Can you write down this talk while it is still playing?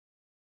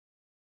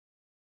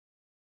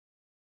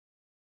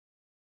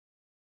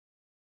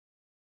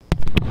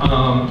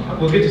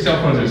we'll get to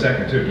cell phones in a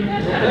second too.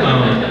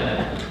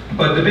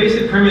 But the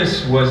basic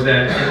premise was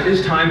that at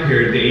this time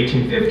period, the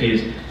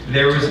 1850s,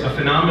 there was a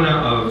phenomena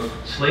of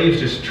slaves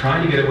just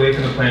trying to get away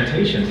from the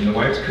plantations, and the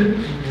whites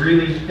couldn't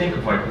really think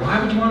of, like, why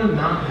would you want to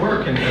not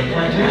work in a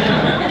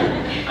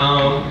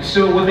plantation?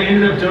 So what they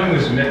ended up doing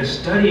was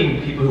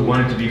studying people who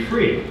wanted to be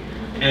free.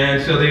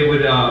 And so they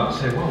would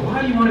say, well,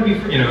 why do you want to be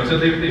free? You know, so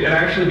it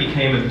actually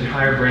became an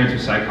entire branch of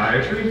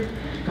psychiatry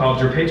called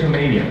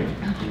drapetomania.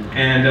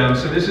 And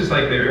so this is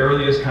like the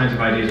earliest kinds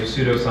of ideas of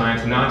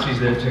pseudoscience. The Nazis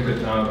then took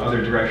it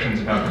other directions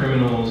about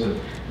criminals and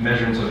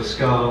measurements of the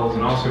skulls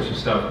and all sorts of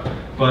stuff.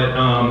 But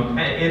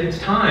at its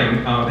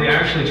time, they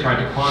actually tried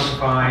to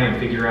quantify and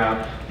figure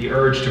out the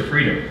urge to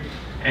freedom.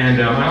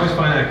 And I always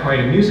find that quite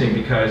amusing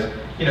because,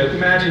 you know,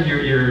 imagine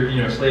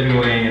you're slaving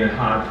away in a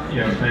hot,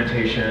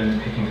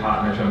 plantation, picking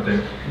cotton or something,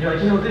 and you're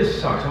like,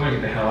 this sucks, I want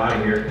to get the hell out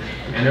of here.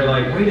 And they're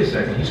like, wait a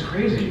second, he's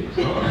crazy.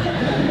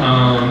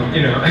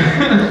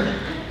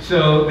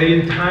 So the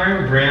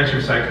entire branch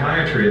of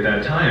psychiatry at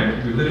that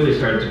time, we literally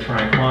started to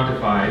try and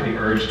quantify the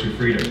urge to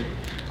freedom.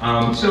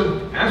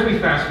 So as we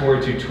fast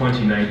forward to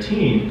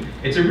 2019,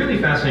 it's a really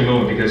fascinating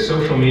moment because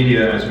social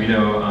media, as we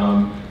know,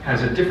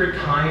 has a different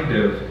kind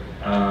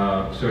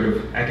of sort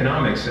of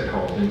economics at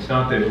hold. And it's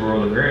not the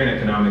rural agrarian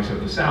economics of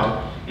the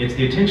South, it's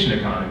the attention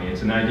economy.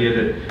 It's an idea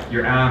that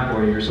your app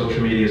or your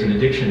social media is an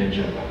addiction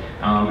engine.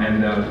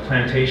 And the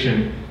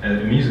plantation,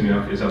 amusing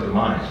enough, is of the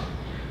mind.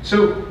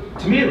 So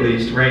to me at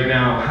least, right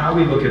now, how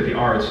we look at the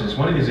arts is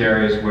one of these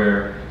areas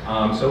where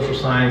social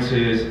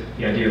sciences,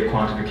 the idea of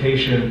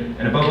quantification,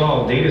 and above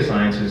all, data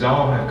sciences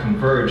all have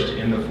converged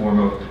in the form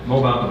of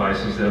mobile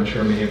devices that I'm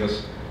sure many of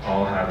us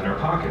all have in our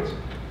pockets.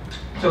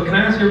 So can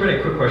I ask everybody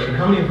a quick question?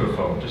 How many have a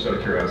phone, just out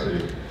of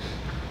curiosity?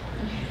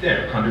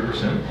 Yeah,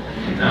 100%.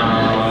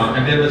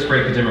 And then let's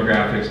break the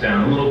demographics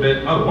down a little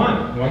bit. Oh,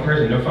 one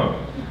person, no phone.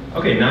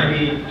 Okay,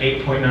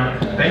 98.9.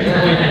 Thank you for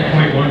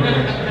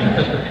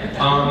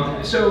 0.1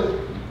 points. So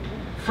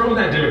from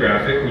that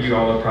demographic, you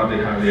all are probably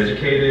highly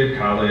educated,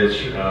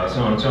 college,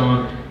 so on and so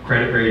on,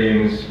 credit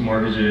ratings,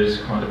 mortgages,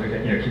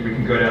 quantification, we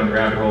can go down the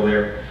rabbit hole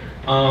there.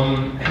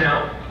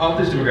 Now, of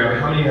this demographic,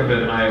 how many have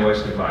an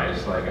iOS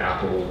device, like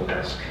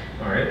Apple-esque?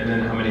 All right, and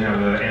then how many have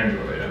an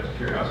Android, out of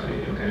curiosity,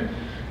 okay?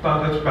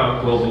 That's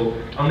about global.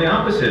 On the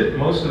opposite,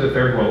 most of the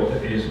third world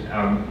is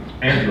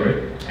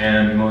Android,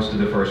 and most of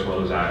the first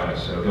world is iOS.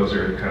 So those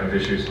are kind of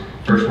issues,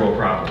 first world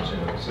problems,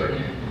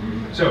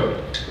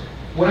 So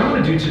what I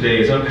want to do today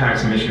is unpack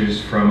some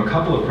issues from a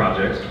couple of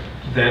projects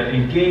that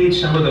engage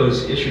some of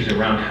those issues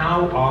around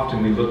how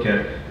often we look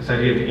at this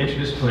idea of the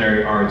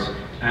interdisciplinary arts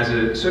as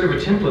a sort of a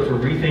template for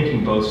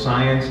rethinking both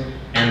science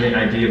and the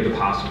idea of the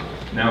possible.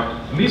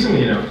 Now,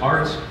 amusingly enough,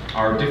 arts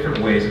are different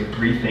ways of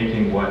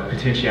rethinking what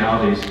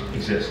potentialities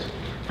exist.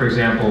 For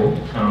example,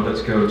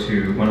 let's go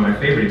to one of my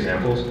favorite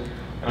examples.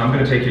 I'm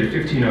going to take you to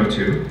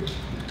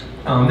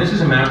 1502. This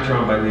is a map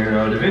drawn by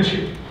Leonardo da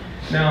Vinci.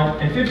 Now,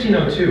 in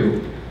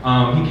 1502,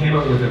 he came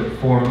up with a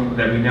form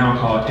that we now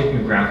call a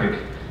technographic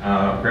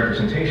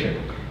representation.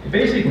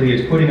 Basically,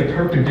 it's putting a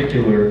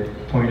perpendicular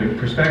point of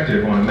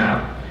perspective on a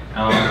map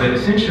that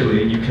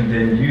essentially you can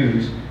then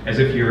use as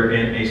if you're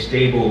in a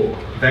stable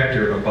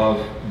vector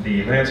above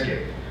the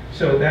landscape.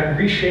 So that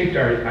reshaped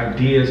our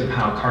ideas of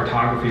how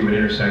cartography would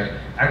intersect,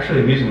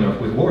 actually amusing enough,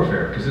 with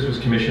warfare, because this was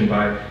commissioned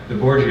by the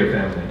Borgia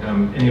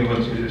family.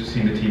 Anyone who's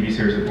seen the TV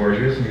series of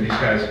Borgia, these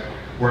guys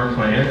weren't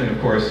playing, and of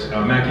course,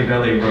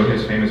 Machiavelli wrote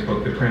his famous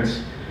book, The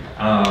Prince,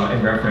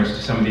 in reference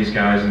to some of these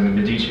guys in the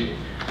Medici.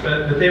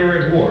 But they were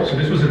at war, so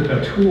this was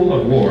a tool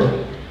of war,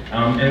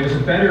 and it was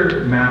a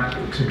better map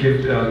to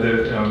give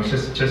the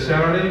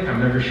Cesare, I'm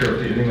never sure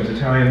if the name was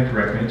Italian,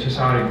 correct me,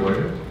 Cesare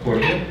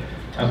Borgia,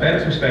 a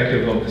better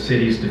perspective of the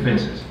city's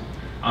defenses.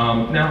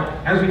 Now,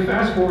 as we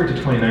fast forward to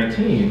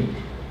 2019,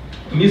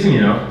 amusingly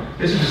enough,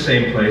 this is the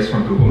same place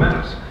from Google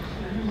Maps.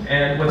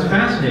 And what's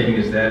fascinating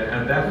is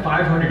that that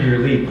 500-year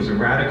leap was a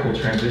radical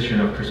transition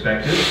of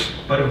perspective,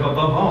 but above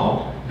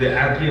all, the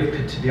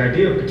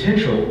idea of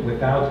potential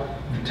without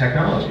the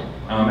technology.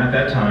 At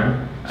that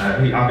time,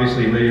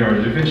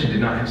 Leonardo da Vinci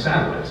did not have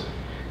satellites.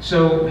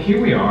 So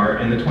here we are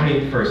in the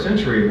 21st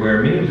century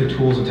where many of the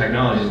tools and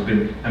technologies have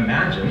been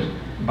imagined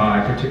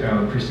by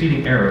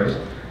preceding eras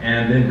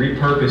and then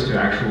repurposed to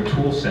actual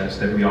tool sets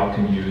that we all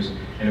can use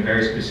in a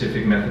very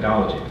specific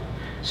methodology.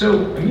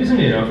 So,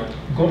 amusingly enough,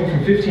 going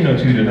from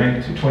 1502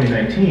 to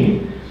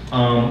 2019,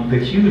 the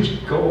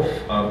huge gulf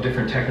of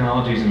different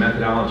technologies and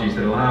methodologies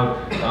that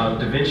allowed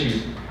Da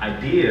Vinci's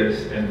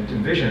ideas and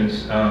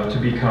visions to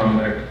become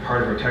a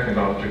part of our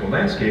technological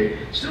landscape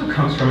still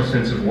comes from a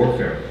sense of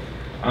warfare.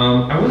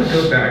 I want to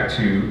go back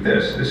to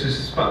this. This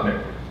is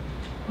Sputnik.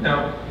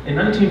 Now, in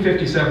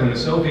 1957, the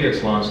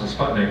Soviets launched the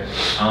Sputnik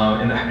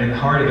in the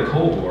heart of the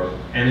Cold War,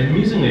 and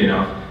amusingly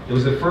enough, it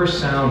was the first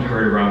sound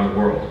heard around the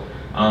world.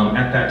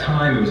 At that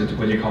time, it was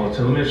what you call a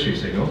telemetry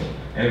signal,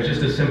 and it was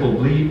just a simple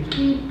bleep,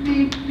 beep,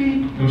 beep,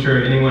 beep. I'm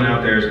sure anyone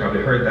out there has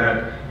probably heard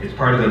that. It's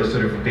part of the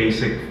sort of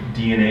basic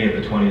DNA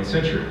of the 20th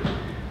century.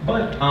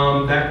 But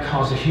that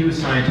caused a huge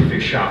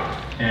scientific shock.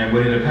 And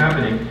what ended up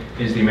happening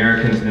is the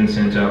Americans then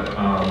sent up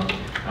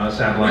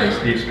satellites,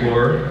 the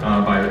Explorer,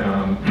 by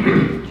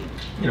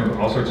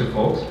all sorts of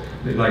folks,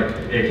 like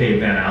A.K.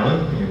 Van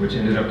Allen, which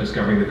ended up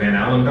discovering the Van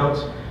Allen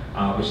belts,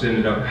 which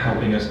ended up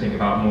helping us think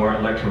about more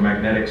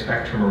electromagnetic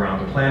spectrum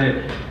around the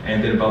planet.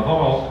 And then above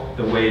all,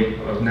 the way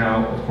of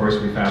now, of course,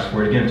 we fast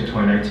forward again to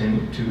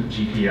 2019 to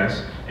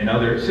GPS and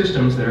other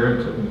systems that are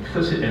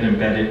implicit and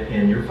embedded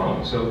in your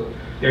phone. So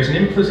there's an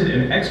implicit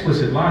and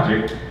explicit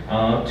logic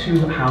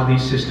to how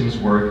these systems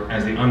work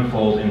as they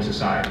unfold in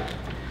society.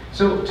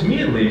 So to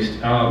me at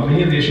least,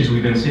 many of the issues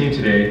we've been seeing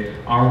today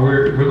are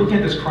we're looking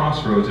at this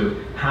crossroads of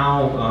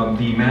how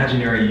the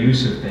imaginary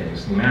use of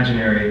things, the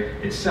imaginary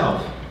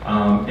itself,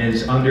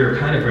 is under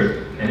kind of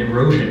an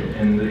erosion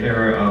in the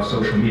era of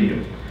social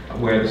media,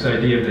 where this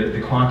idea of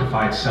the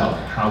quantified self,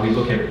 how we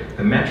look at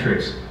the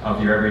metrics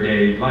of your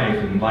everyday life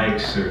and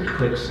likes or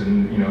clicks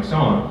and so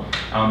on,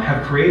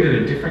 have created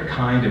a different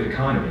kind of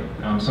economy.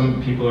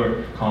 Some people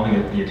are calling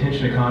it the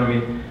attention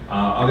economy.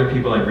 Other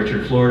people like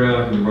Richard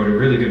Florida, who wrote a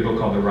really good book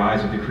called The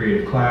Rise of the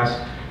Creative Class,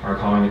 are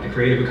calling it the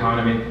creative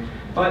economy.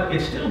 But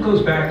it still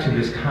goes back to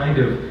this kind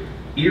of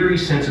eerie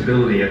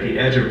sensibility at the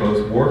edge of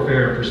both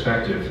warfare and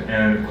perspective.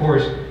 And of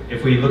course,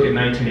 if we look at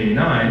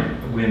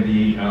 1989, when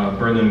the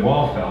Berlin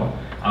Wall fell,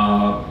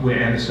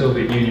 and the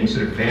Soviet Union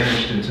sort of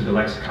vanished into the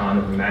lexicon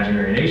of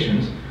imaginary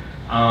nations,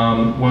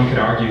 one could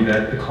argue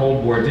that the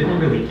Cold War didn't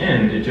really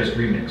end, it just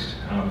remixed,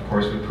 of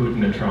course, with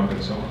Putin and Trump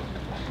and so on.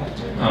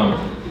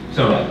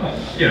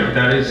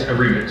 That is a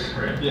remix,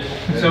 right? Yeah.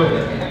 So,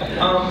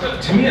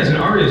 to me as an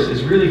artist,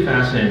 it's really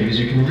fascinating because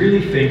you can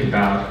really think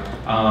about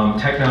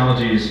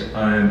technologies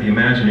and the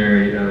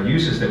imaginary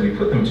uses that we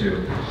put them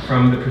to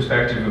from the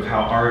perspective of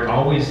how art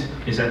always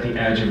is at the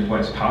edge of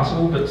what's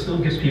possible, but still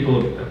gives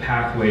people a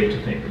pathway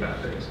to think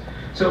about things.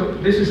 So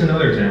this is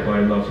another example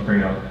I'd love to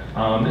bring up.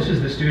 This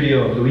is the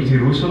studio of Luigi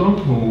Russolo,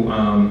 who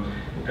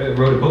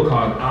wrote a book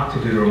called Arte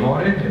di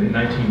Rumore in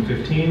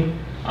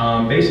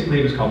 1915. Basically,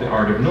 it was called The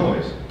Art of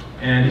Noise.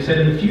 And he said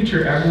in the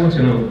future, everyone's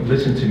going to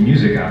listen to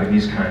music out of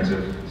these kinds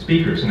of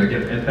speakers. And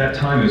again, at that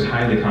time, it was a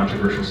highly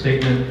controversial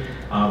statement.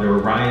 There were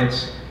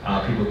riots,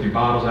 people threw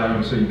bottles at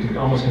them, so you can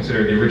almost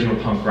consider it the original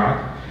punk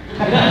rock.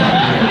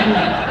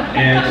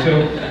 And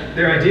so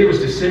their idea was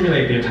to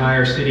simulate the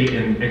entire city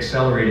in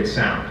accelerated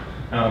sound.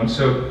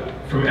 So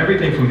from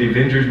everything from the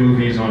Avengers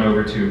movies on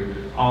over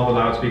to all the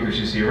loudspeakers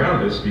you see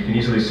around us, you can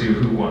easily see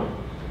who won.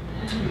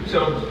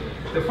 So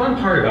the fun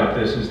part about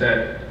this is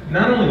that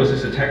not only was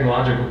this a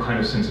technological kind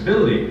of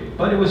sensibility,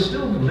 but it was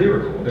still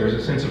lyrical. There was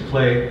a sense of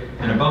play,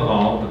 and above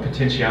all, the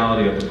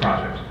potentiality of the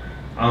project.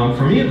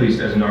 For me, at least,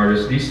 as an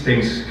artist, these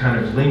things kind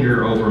of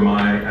linger over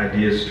my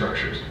idea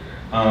structures.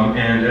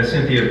 And as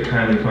Cynthia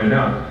kindly pointed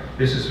out,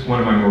 this is one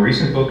of my more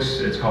recent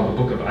books. It's called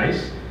The Book of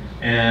Ice.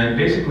 And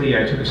basically,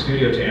 I took a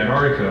studio to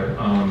Antarctica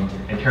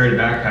and carried a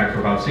backpack for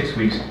about 6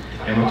 weeks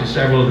and went to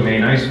several of the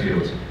main ice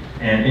fields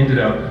and ended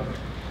up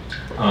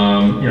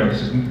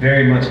this is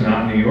very much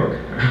not New York.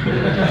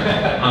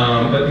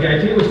 But the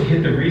idea was to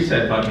hit the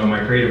reset button on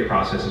my creative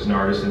process as an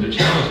artist and to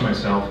challenge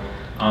myself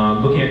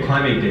looking at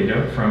climate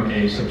data from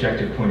a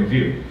subjective point of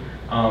view.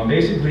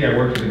 Basically, I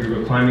worked with a group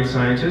of climate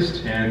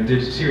scientists and did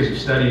a series of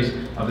studies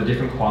of the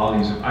different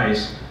qualities of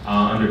ice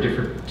under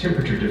different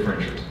temperature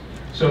differentials.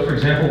 So, for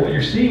example, what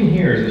you're seeing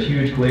here is a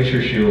huge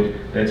glacier shield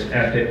that's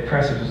at the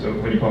precipice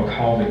of what you call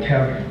Calving,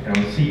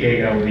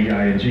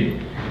 C-A-L-V-I-N-G.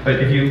 But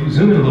if you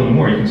zoom in a little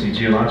more, you can see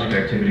geologic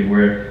activity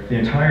where the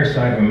entire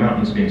side of a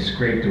mountain is being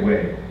scraped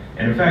away.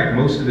 And in fact,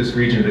 most of this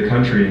region of the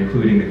country,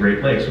 including the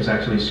Great Lakes, was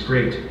actually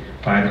scraped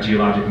by the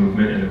geologic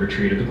movement and the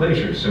retreat of the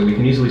glaciers. So we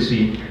can easily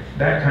see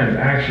that kind of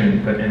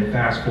action, but in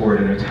fast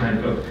forward in a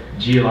type of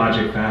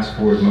geologic fast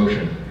forward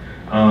motion.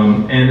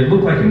 And it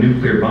looked like a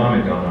nuclear bomb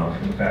had gone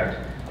off, in fact.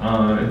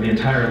 The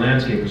entire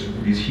landscape was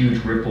these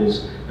huge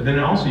ripples, but then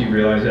also you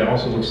realize it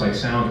also looks like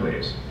sound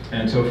waves.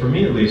 And so for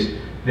me at least,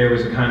 there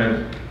was a kind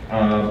of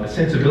a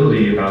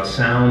sensibility about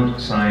sound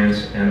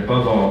science and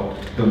above all,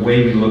 the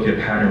way we look at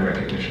pattern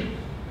recognition.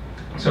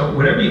 So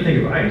whenever you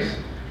think of ice,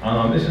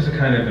 this is a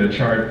kind of a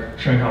chart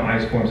showing how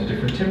ice forms at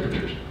different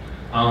temperatures.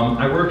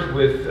 I worked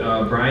with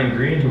Brian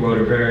Greene, who wrote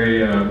a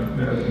very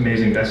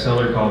amazing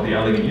bestseller called The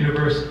Elegant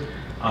Universe.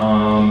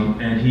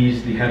 And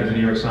he's the head of the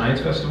New York Science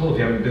Festival. If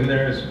you haven't been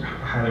there, it's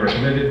highly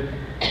recommended.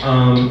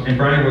 And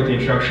Brian wrote the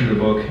introduction to the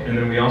book, and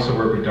then we also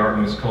work with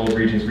Dartmouth's Cold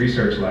Regions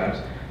Research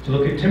Labs to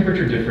look at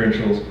temperature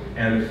differentials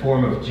and the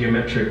form of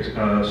geometric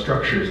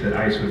structures that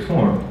ice would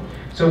form.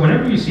 So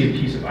whenever you see a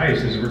piece of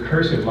ice, there's a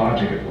recursive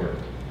logic at work.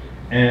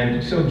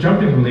 And so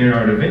jumping from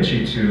Leonardo da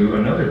Vinci to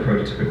another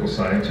prototypical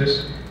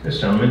scientist, this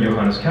gentleman,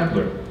 Johannes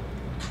Kepler.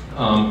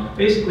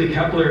 Basically,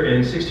 Kepler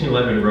in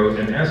 1611 wrote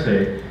an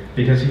essay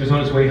because he was on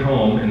his way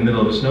home in the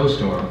middle of a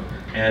snowstorm,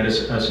 and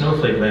a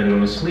snowflake landed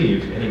on his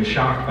sleeve, and he was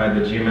shocked by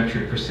the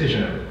geometric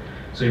precision of it.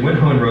 So he went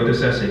home and wrote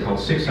this essay called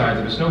Six Sides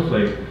of a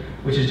Snowflake,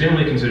 which is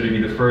generally considered to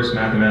be the first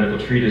mathematical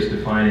treatise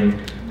defining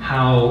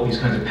how these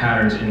kinds of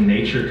patterns in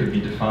nature could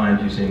be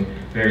defined using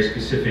very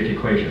specific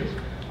equations.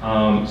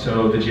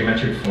 So the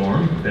geometric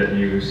form that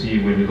you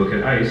see when you look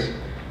at ice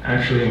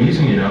actually,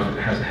 amusingly enough,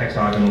 it has a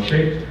hexagonal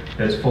shape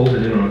that's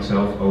folded in on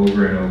itself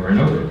over and over and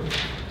over.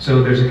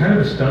 So there's a kind of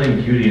a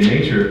stunning beauty in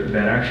nature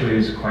that actually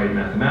is quite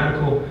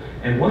mathematical.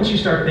 And once you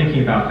start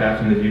thinking about that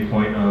from the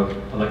viewpoint of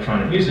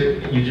electronic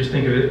music, you just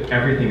think of it,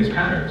 everything is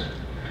patterns.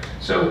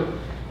 So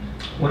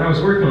when I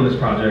was working on this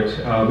project,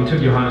 we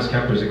took Johannes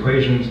Kepler's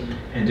equations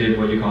and did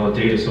what you call a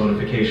data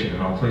solidification,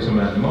 and I'll play some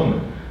of that in a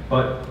moment.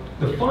 But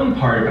the fun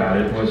part about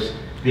it was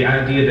the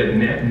idea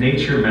that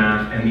nature,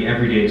 math, and the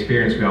everyday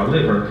experience we all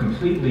live are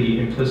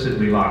completely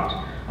implicitly locked.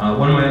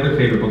 One of my other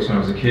favorite books when I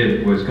was a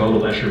kid was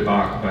Gödel, Escher,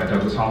 Bach by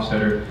Douglas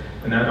Hofstadter,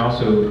 and that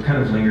also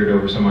kind of lingered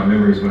over some of my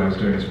memories when I was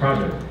doing this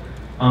project.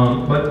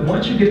 But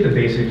once you get the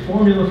basic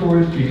formula for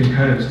it, you can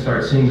kind of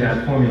start seeing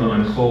that formula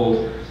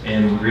unfold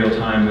in real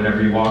time.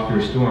 Whenever you walk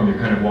through a storm, you're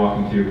kind of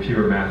walking through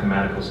pure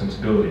mathematical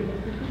sensibility.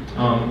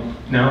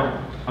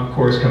 Now, of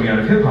course, coming out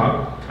of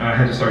hip-hop, I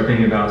had to start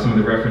thinking about some of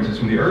the references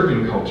from the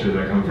urban culture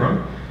that I come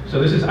from.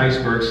 So this is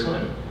Iceberg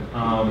Slim.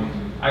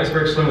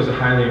 Iceberg Slim was a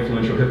highly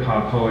influential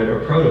hip-hop poet, or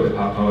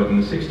proto-hip-hop poet in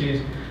the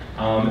 60s.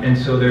 And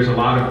so there's a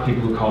lot of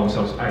people who call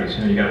themselves Ice.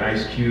 You know, you got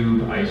Ice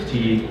Cube,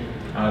 Ice-T.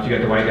 If you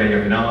got the white guy, you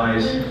have Vanilla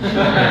Ice.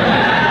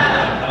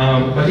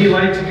 But he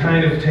liked to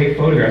kind of take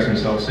photographs of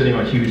himself sitting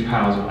on huge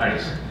piles of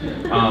ice.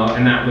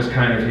 And that was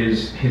kind of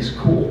his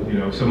cool, you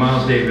know. So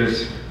Miles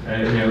Davis,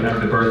 you know,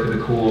 at the birth of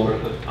the cool.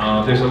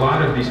 There's a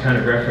lot of these kind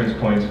of reference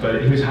points,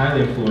 but he was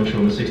highly influential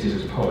in the 60s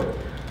as a poet.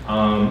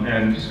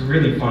 And just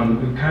really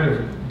fun, kind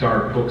of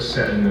dark books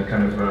set in the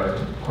kind of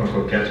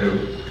quote-unquote ghetto.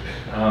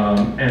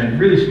 And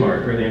really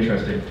smart, really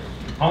interesting.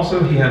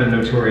 Also, he had a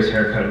notorious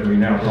haircut we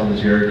now call the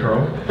Jerry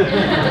curl.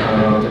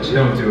 But you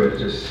don't do it,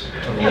 just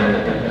avoid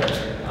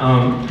it.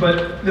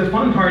 But the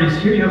fun part is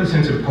here you have the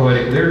sense of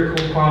poetic,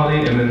 lyrical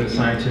quality and then the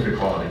scientific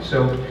quality.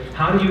 So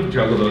how do you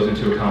juggle those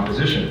into a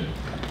composition?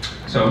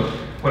 So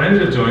what I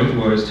ended up doing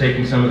was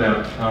taking some of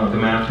that, the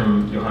math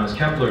from Johannes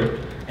Kepler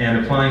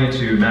and applying it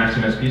to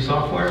Maxim SP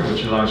software,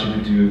 which allows you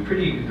to do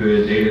pretty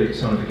good data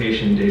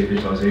sonification, data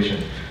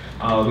visualization.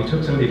 We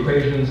took some of the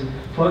equations,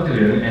 plugged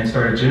it in, and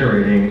started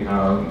generating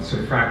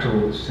sort of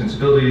fractal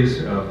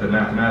sensibilities of the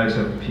mathematics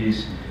of the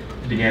piece.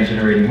 Began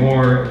generating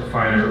more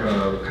finer,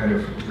 kind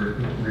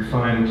of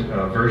refined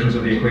versions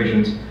of the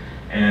equations,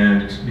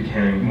 and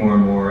became more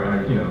and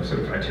more, you know, sort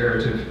of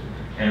iterative.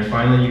 And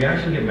finally, you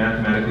actually get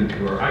mathematically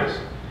pure ice.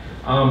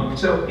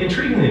 So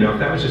intriguingly enough,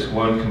 that was just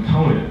one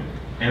component.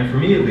 And for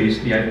me, at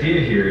least, the idea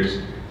here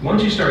is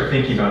once you start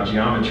thinking about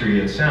geometry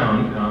and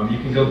sound, you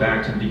can go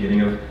back to the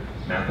beginning of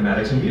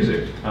mathematics and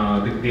music.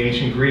 The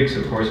ancient Greeks,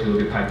 of course, we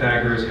look at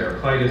Pythagoras,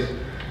 Heraclitus.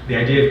 The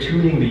idea of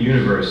tuning the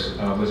universe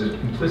was an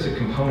implicit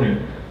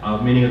component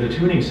of many of the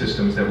tuning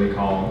systems that we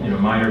call, you know,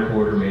 minor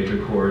chord or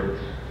major chord.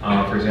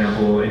 For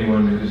example,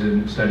 anyone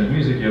who's studied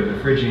music, you have the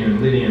Phrygian,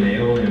 Lydian,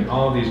 Aeolian,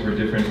 all of these were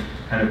different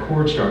kind of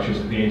chord structures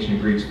that the ancient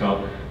Greeks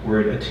felt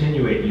would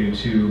attenuate you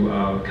to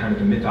kind of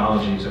the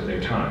mythologies of their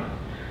time.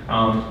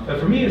 But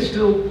for me, it's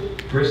still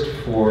grist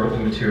for the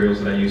materials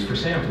that I use for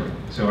sampling.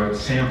 So I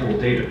sample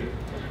data.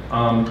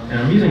 And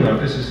I'm using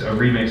this is a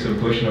remix of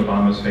Bush and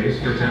Obama's face,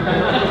 for example. You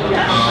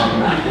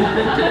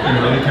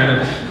know, to kind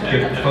of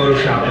get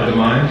Photoshop of the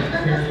mind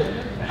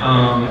here.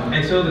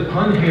 And so the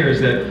pun here is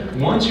that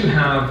once you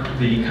have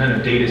the kind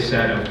of data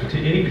set of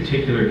any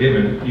particular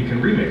given, you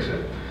can remix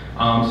it.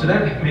 So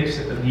that makes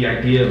the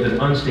idea of an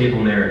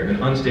unstable narrative,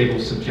 an unstable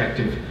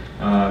subjective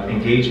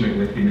engagement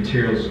with the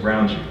materials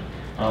around you.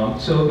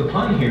 So the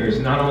pun here is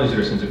not only is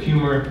there a sense of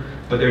humor,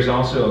 but there's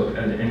also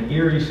an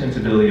eerie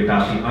sensibility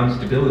about the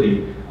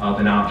instability of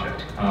an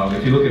object.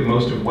 If you look at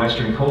most of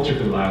Western culture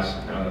for the last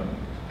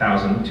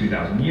 1,000,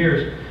 2,000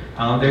 years,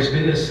 there's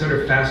been this sort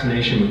of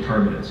fascination with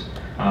permanence.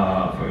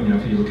 You know,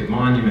 if you look at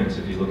monuments,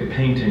 if you look at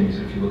paintings,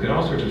 if you look at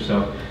all sorts of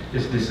stuff,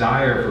 this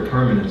desire for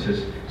permanence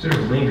has sort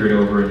of lingered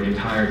over the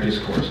entire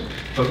discourse.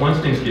 But once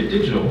things get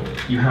digital,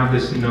 you have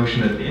this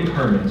notion that the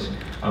impermanence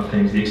of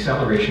things, the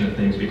acceleration of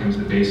things becomes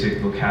the basic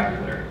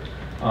vocabulary.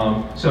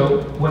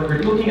 So what we're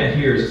looking at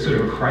here is sort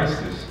of a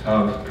crisis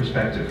of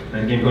perspective.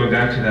 And again, going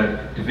back to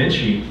that Da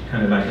Vinci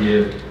kind of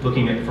idea of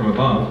looking at it from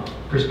above,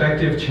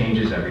 perspective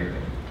changes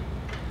everything.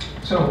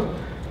 So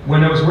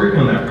when I was working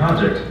on that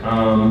project,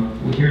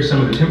 here's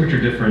some of the temperature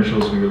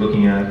differentials we were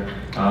looking at.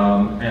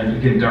 And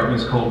again,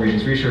 Dartmouth's Cold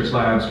Regions Research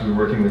Labs, we were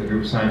working with a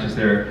group of scientists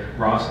there.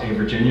 Ross A.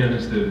 Virginia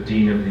is the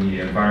dean of the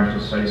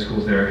environmental studies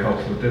schools there,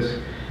 helped with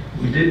this.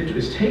 What we did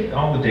is take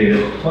all the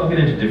data, plug it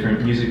into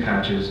different music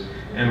patches,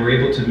 and we're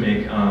able to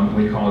make what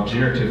we call a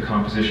generative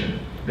composition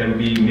that would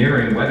be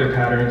mirroring weather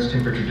patterns,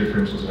 temperature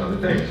differentials, and other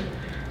things.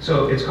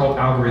 So it's called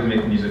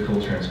algorithmic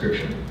musical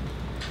transcription.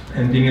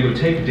 And being able to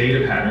take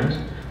data patterns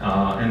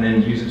and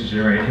then use it to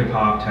generate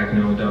hip-hop,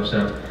 techno,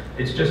 dubstep,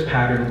 it's just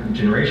pattern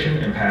generation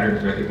and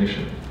pattern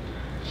recognition.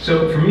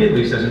 So for me, at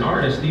least, as an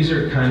artist, these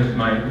are kind of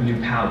my new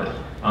palette.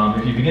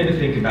 If you begin to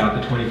think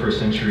about the 21st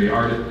century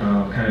art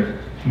kind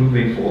of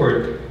moving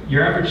forward,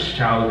 your average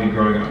child will be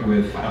growing up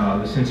with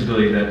the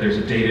sensibility that there's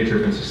a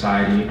data-driven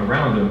society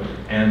around them,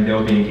 and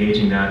they'll be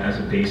engaging that as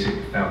a basic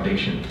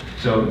foundation.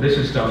 So this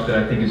is stuff that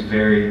I think is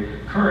very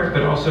current,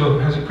 but also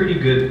has a pretty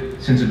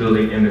good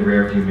sensibility in the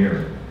rear view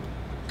mirror.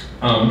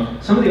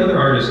 Some of the other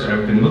artists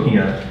I've been looking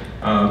at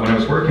when I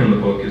was working on the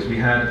book is we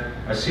had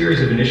a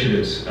series of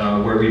initiatives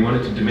where we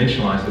wanted to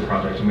dimensionalize the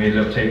project, and we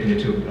ended up taking it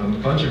to a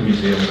bunch of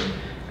museums.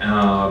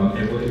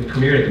 It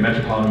premiered at the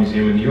Metropolitan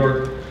Museum in New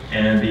York,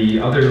 and the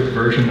other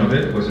version of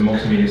it was a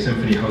multimedia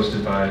symphony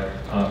hosted by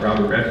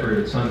Robert Redford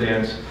at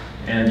Sundance.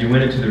 And you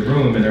went into the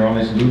room, and there are all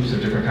these loops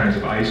of different kinds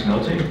of ice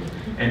melting.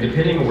 And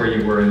depending on where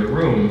you were in the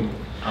room,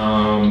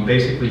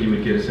 basically you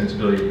would get a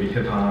sensibility to be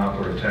hip-hop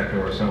or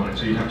techno or so on.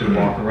 So you'd have to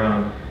walk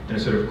around in a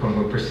sort of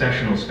quote-unquote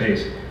processional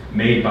space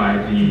made by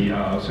the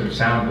sort of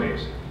sound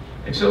waves.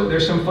 And so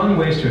there's some fun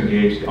ways to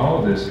engage all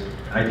of this,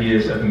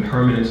 ideas of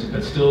impermanence,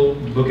 but still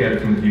look at it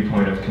from the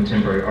viewpoint of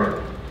contemporary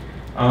art.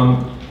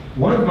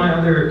 One of my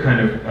other kind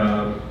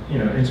of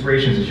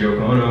inspirations is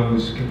Yoko Ono,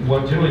 who's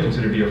generally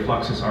considered to be a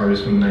Fluxus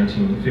artist from the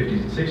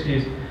 1950s and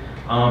 60s.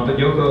 But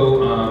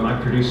Yoko, I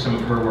produced some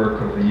of her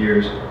work over the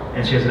years,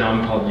 and she has an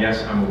album called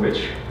Yes, I'm a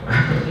Witch,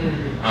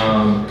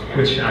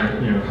 which I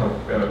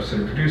helped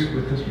sort of produce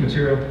with this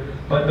material.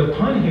 But the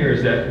pun here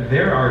is that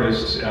their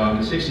artists in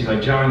the 60s,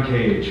 like John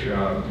Cage,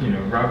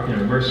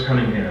 Merce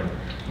Cunningham,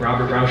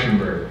 Robert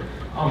Rauschenberg,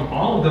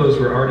 all of those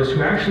were artists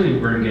who actually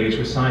were engaged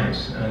with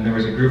science. And there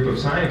was a group of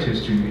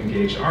scientists who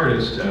engaged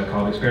artists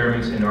called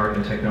Experiments in Art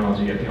and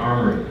Technology at the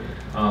Armory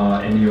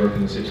in New York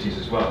in the 60s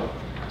as well.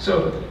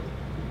 So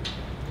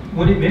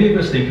many of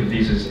us think of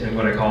these as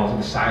what I call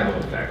the silo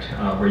effect,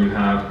 where you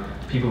have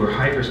people who are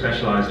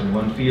hyper-specialized in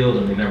one field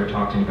and they never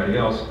talk to anybody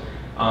else.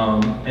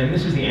 And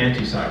this is the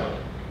anti-silo.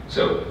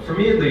 So for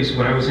me at least,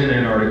 when I was in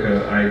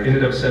Antarctica, I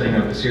ended up setting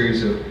up a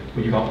series of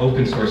what you call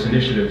open source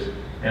initiatives,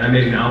 and I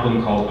made an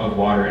album called Of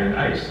Water and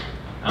Ice.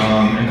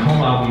 And the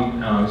whole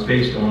album is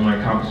based on my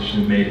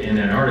compositions made in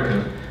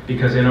Antarctica,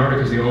 because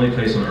Antarctica is the only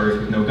place on Earth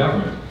with no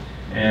government.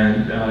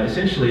 And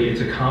essentially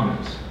it's a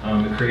commons,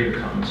 a creative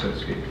commons, so to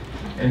speak.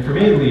 And for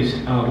me at least,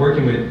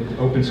 working with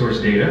open source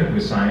data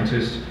with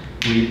scientists,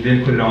 we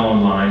then put it all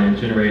online and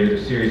generated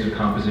a series of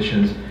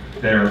compositions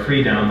that are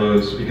free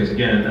downloads, because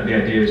again, the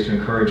idea is to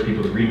encourage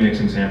people to remix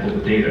and sample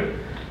the data.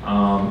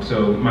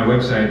 So my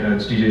website,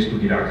 it's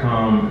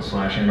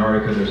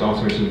djspooky.com/Antarctica, there's all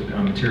sorts of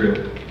material.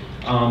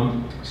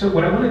 So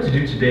what I wanted to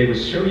do today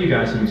was show you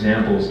guys some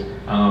examples,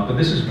 but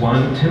this is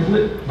one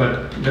template,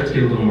 but let's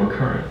get a little more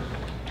current.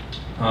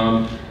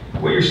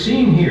 What you're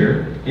seeing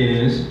here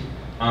is,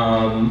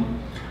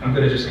 I'm going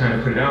to just kind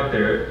of put it out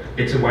there,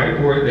 it's a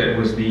whiteboard that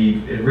was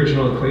the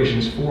original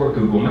equations for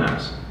Google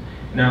Maps.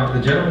 Now,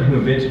 the gentleman who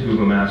invented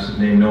Google Maps is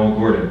named Noel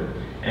Gordon,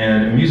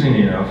 and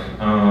amusingly enough,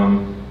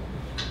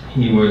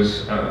 he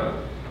was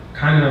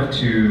kind enough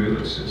to,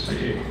 let's just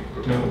see,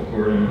 Noel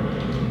Gordon,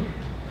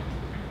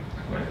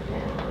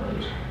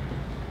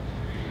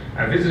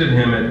 I visited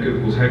him at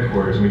Google's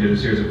headquarters and we did a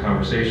series of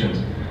conversations,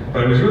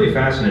 but it was really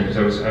fascinating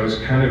because I was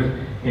kind of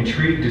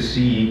intrigued to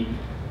see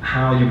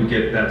how you would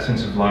get that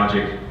sense of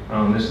logic.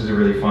 This is a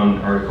really fun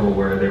article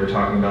where they were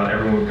talking about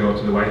everyone would go up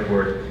to the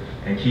whiteboard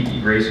and keep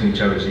erasing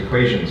each other's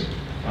equations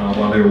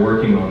while they were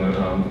working on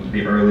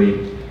the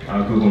early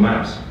Google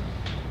Maps.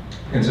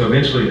 And so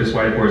eventually this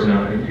whiteboard is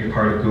now a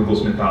part of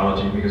Google's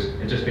mythology because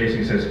it just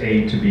basically says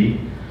A to B.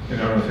 I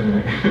don't know if it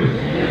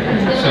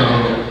So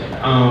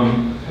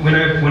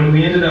when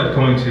we ended up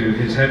going to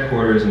his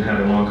headquarters and had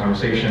a long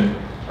conversation,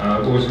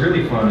 what was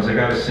really fun is I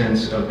got a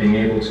sense of being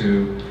able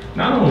to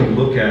not only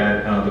look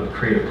at the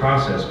creative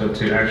process, but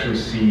to actually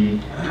see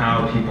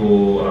how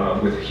people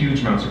with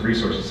huge amounts of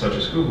resources, such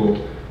as Google,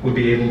 would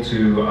be able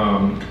to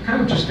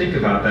kind of just think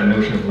about that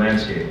notion of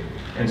landscape.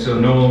 And so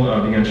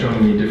Noel began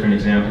showing me different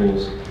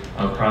examples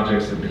of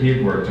projects that he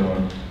had worked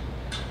on,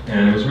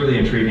 and it was really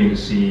intriguing to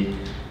see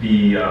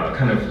the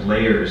kind of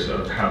layers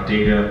of how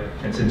data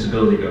and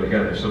sensibility go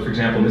together. So for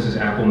example, this is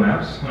Apple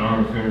Maps. I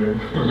don't know if anyone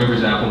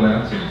remembers Apple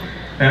Maps.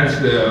 That's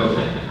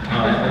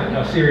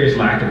a serious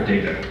lack of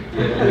data.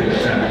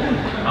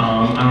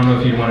 I don't know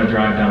if you'd want to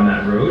drive down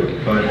that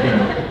road, but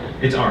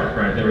it's art,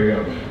 right? There we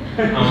go.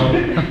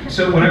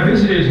 So when I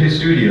visited his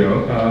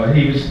studio, I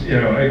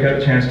got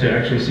a chance to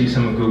actually see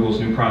some of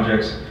Google's new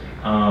projects,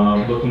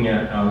 looking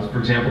at, for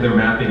example, they're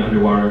mapping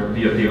underwater,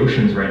 the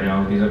oceans right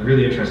now, these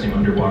really interesting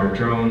underwater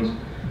drones.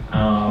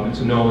 And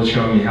so Noel was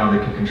showing me how they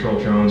can control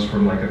drones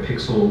from like a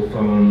Pixel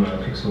phone, a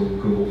Pixel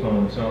Google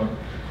phone, and so on.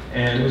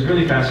 And it was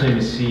really fascinating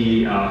to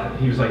see,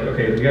 he was like,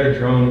 okay, we got a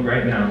drone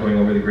right now going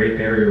over the Great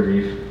Barrier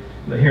Reef.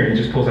 Here, he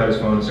just pulls out his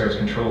phone and starts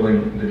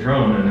controlling the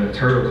drone, and a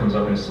turtle comes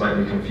up and is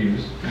slightly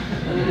confused.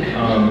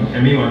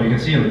 And meanwhile, you can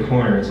see in the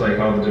corner, it's like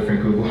all the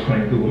different Google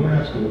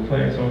Maps, Google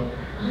Play, and so on.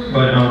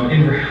 But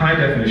in high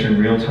definition,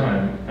 real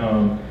time.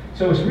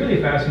 So it's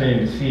really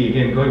fascinating to see,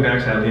 again, going back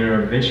to that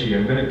Leonardo da Vinci,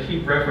 I'm going to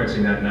keep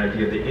referencing that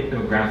idea of the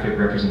ethnographic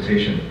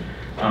representation,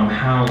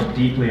 how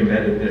deeply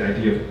embedded the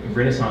idea of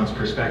Renaissance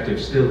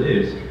perspective still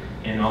is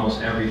in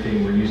almost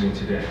everything we're using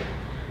today.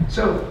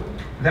 So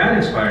that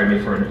inspired me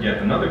for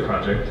yet another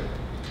project,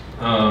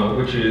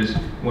 which is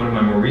one of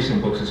my more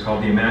recent books. It's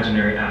called The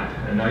Imaginary App.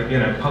 And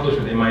again, I publish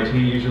with MIT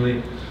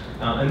usually.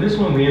 In this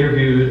one, we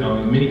interviewed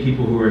many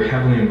people who were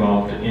heavily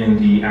involved in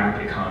the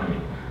app economy.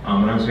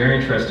 And I was very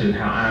interested in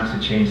how apps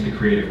had changed the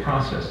creative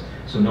process.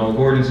 So Noel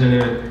Gordon's in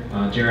it,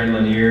 Jaron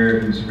Lanier,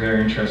 who's a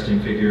very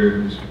interesting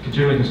figure, who's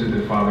generally considered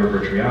the father of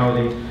virtual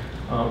reality.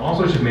 All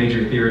sorts of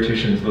major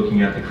theoreticians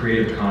looking at the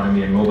creative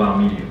economy and mobile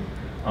media.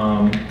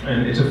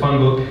 And it's a fun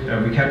book.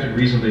 We kept it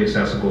reasonably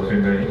accessible. If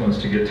anybody wants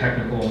to get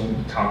technical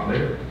and talk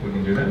later, we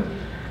can do that.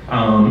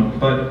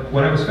 But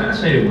what I was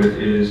fascinated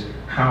with is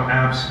how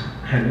apps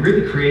had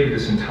really created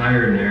this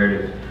entire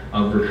narrative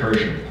of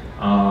recursion.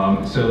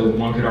 So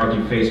one could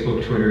argue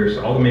Facebook, Twitter,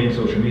 so all the main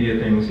social media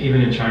things,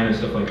 even in China,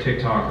 stuff like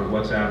TikTok or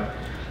WhatsApp,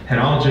 had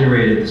all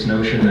generated this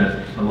notion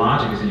that the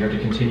logic is that you have to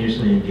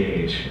continuously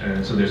engage.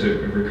 And so there's a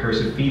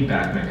recursive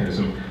feedback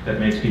mechanism that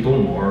makes people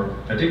more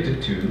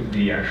addicted to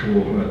the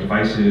actual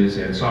devices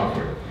and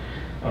software.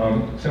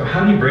 So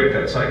how do you break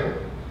that cycle?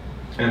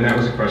 And that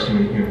was a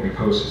question we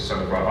posed to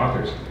some of our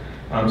authors.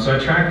 So I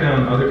tracked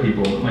down other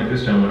people, like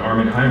this gentleman,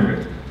 Armin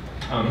Heinrich.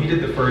 He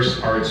did the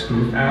first art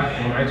spoof app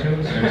on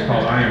iTunes, and it's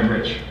called I Am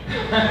Rich.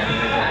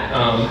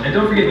 And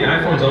don't forget, the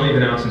iPhone's only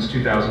been out since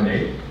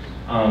 2008.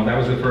 That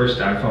was the first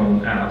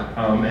iPhone app,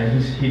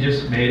 and he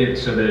just made it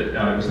so that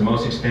it was the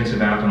most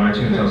expensive app on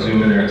iTunes. I'll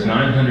zoom in there. It's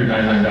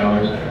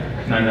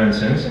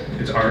 $999.99.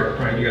 It's art,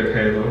 right? You got to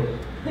pay a little.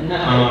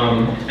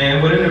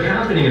 And what ended up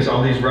happening is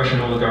all these Russian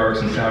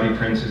oligarchs and Saudi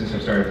princes and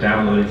stuff started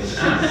downloading this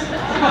app.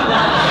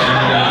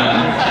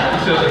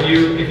 And, so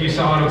if you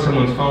saw it on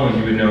someone's phone,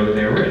 you would know that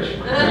they were rich.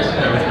 So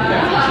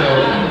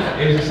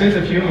it was a sense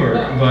of humor,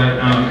 but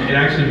it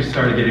actually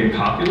started getting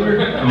popular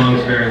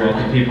amongst very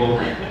wealthy people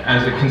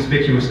as a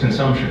conspicuous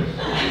consumption.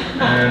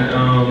 And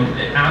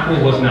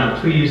Apple was not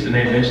pleased, and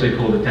they eventually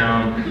pulled it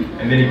down,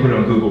 and then he put it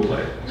on Google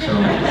Play. So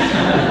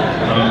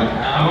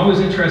I'm always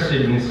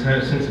interested in this kind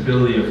of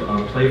sensibility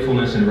of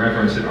playfulness and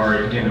reverence that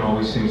art, again,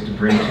 always seems to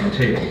bring to the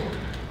table.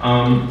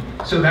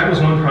 So that was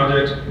one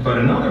project, but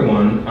another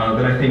one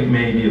that I think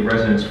may be of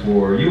resonance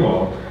for you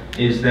all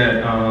is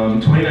that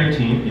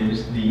 2019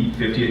 is the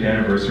 50th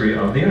anniversary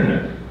of the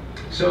internet.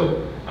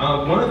 So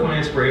one of my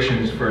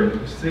inspirations for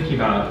thinking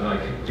about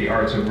the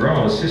arts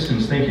overall is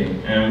systems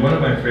thinking, and one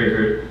of my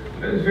favorite,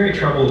 very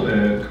troubled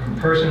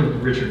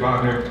person, Richard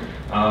Wagner,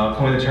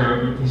 coined the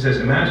term. He says,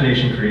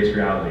 imagination creates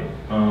reality.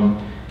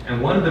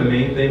 And one of the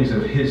main things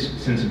of his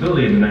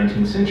sensibility in the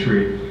 19th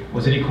century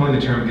was that he coined the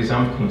term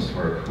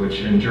Gesamtkunstwerk, which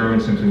in German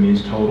simply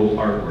means total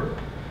artwork.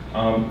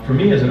 For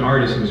me as an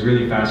artist, it was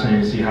really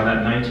fascinating to see how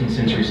that 19th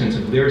century sense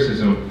of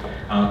lyricism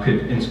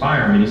could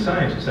inspire many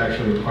scientists.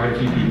 Actually, quite a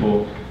few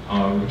people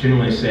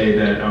generally say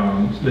that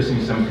listening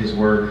to some of his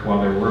work while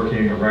they're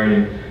working or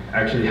writing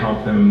actually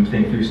helped them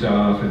think through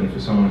stuff and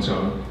so on and so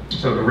on.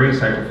 So the ring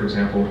cycle, for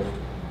example,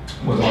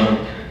 was one of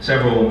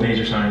several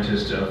major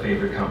scientists'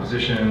 favorite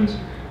compositions,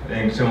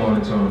 and so on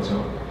and so on and so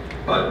on.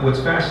 But what's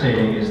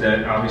fascinating is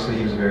that obviously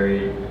he was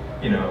very,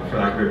 for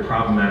lack of a very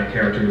problematic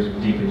character. He was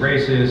deeply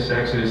racist,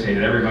 sexist,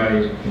 hated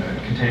everybody,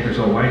 cantankerous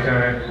old white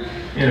guy,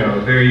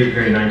 very,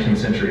 very 19th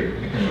century.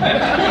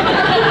 But,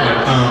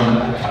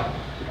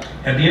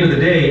 at the end of the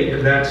day,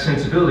 that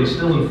sensibility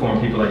still informed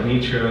people like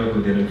Nietzsche,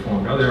 who then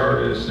informed other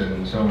artists,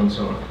 and so on and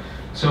so on.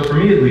 So for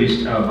me at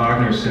least,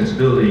 Wagner's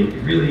sensibility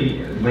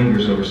really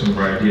lingers over some of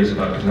our ideas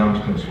about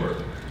Gesamtkunstwerk.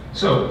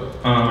 So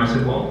I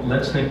said, well,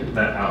 let's think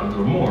that out a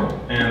little more.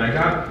 And I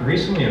got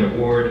recently an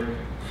award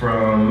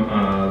from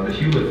the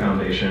Hewlett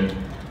Foundation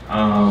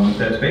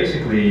that's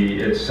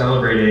basically, it's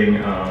celebrating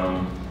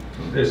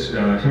this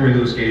Henry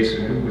Louis Gates,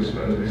 who was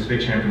this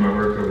big champion of my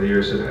work over the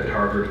years at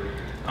Harvard.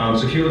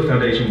 So Hewlett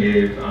Foundation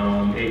gave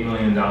 $8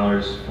 million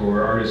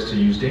for artists to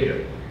use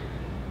data.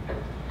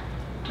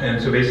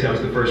 And so basically I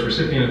was the first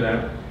recipient of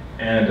that.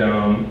 And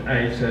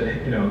I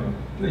said,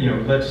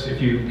 let's,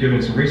 if you've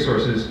given some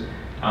resources,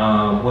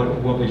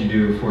 what would you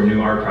do for a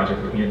new art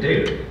project looking at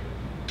data?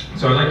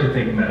 So I like to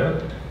think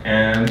meta,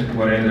 and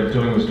what I ended up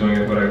doing was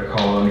doing what I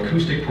call an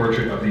acoustic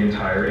portrait of the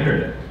entire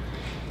internet.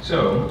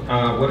 So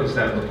what does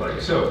that look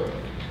like? So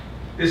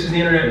this is the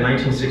internet in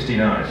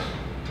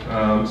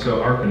 1969,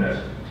 so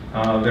ARPANET.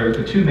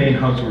 The two main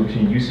hubs were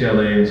between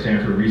UCLA and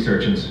Stanford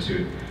Research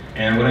Institute.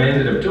 And what I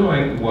ended up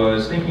doing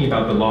was thinking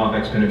about the law of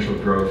exponential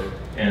growth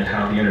and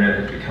how the internet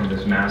had become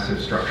this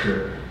massive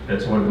structure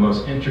that's one of the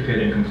most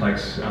intricate and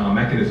complex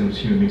mechanisms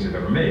human beings have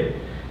ever made.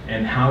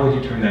 And how would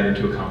you turn that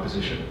into a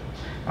composition?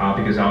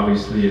 Because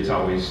obviously it's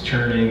always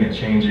churning and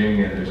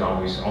changing, and there's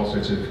always all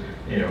sorts of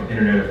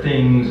Internet of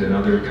Things and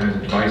other kinds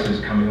of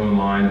devices coming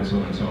online and so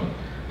on and so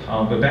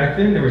on. But back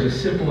then there was a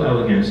simple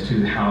elegance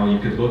to how you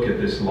could look at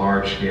this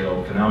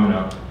large-scale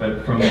phenomena,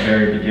 but from the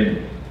very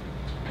beginning.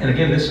 And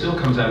again, this still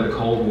comes out of the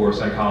Cold War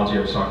psychology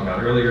I was talking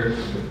about earlier,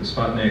 with the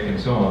Sputnik and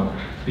so on,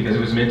 because it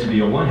was meant to be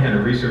on one hand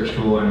a research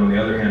tool and on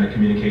the other hand a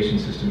communication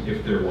system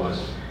if there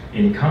was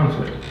any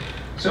conflict.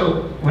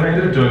 So what I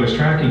ended up doing was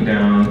tracking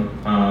down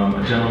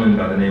a gentleman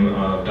by the name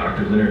of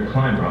Dr. Leonard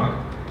Kleinrock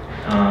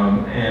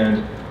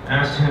and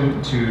asked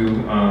him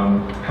to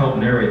help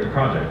narrate the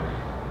project.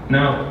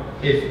 Now,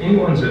 if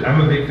anyone's,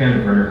 I'm a big fan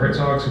of Werner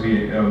Herzog, so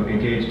we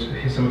engaged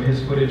some of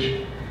his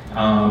footage.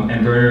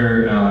 And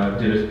Werner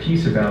did a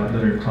piece about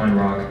Leonard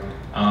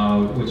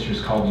Kleinrock, which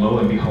was called Lo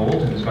and Behold.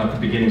 It was about the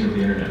beginnings of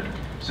the internet.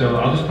 So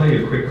I'll just play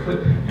you a quick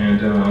clip, and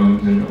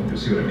then you'll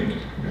see what I mean.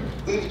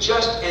 We've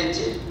just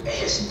entered a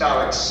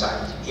historic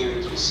site here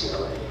at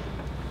UCLA.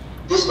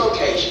 This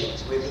location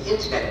is where the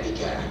internet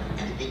began,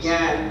 and it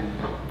began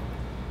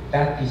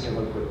that piece of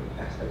equipment.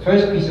 That's the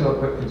first piece of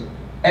equipment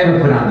ever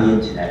put on the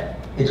internet.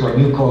 It's what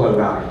you call a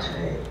router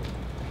today.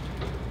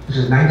 This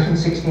was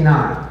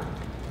 1969.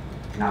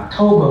 In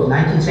October of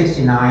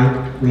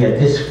 1969, we had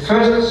this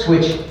first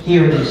switch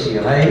here at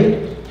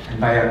UCLA, and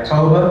by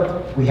October,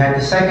 we had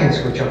the second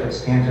switch up at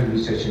Stanford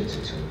Research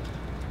Institute.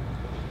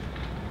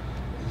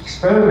 The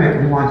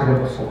experiment we wanted to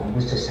perform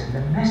was to send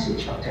a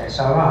message up to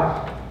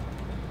SRI.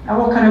 Now,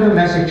 what kind of a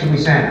message should we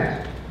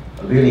send?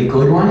 A really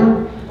good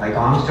one, like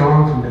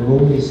Armstrong from the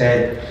moon, he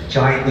said, a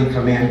giant leap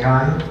for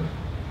mankind?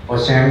 Or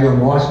Samuel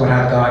Morse,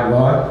 Without God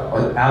What?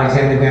 Or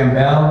Alexander Graham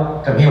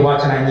Bell, Come Here,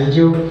 Watson, I Need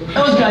You?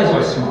 Those guys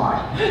were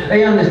smart.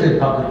 They understood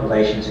public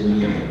relations and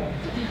media.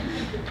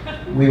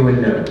 We were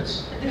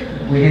nerds.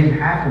 We didn't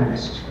have a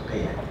message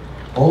prepared.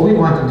 All we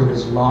wanted to do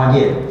was log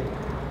in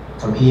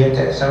from here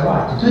to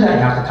SRI. To do that,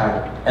 you have to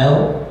type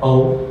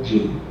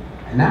L-O-G.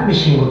 And that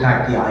machine will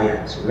type the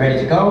IN. So we're ready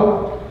to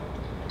go.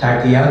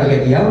 Type the L, you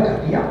get the L,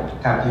 type the L.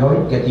 Type the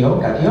O, get the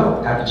O, got the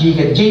O. Type the G,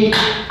 get the G.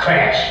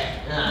 Crash.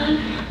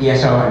 The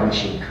SRI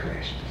machine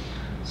crashed.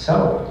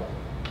 So,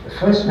 the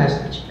first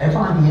message ever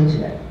on the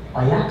internet,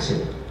 by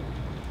accident,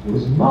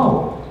 was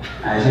Lo,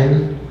 as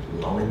in,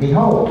 lo and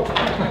behold.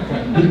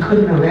 We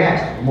couldn't have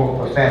asked for a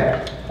more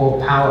prophetic,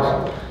 more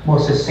powerful, more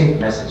succinct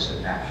message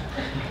than that.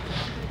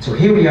 So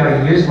here we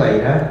are years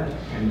later,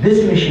 and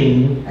this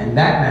machine and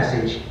that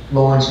message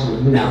launched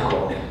what we now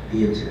call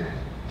the internet.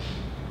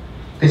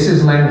 This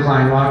is Len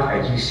Kleinrock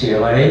at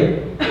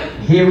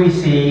UCLA. Here we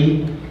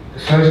see the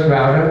first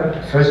router,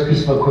 the first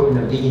piece of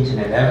equipment of the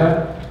internet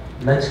ever.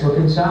 Let's look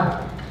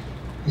inside.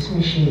 This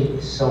machine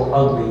is so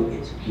ugly,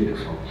 it's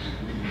beautiful.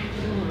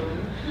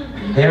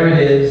 And there it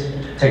is,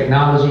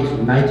 technology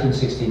from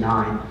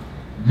 1969.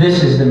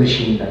 This is the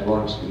machine that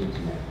launched the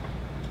internet.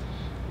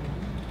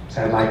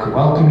 So I'd like to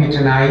welcome you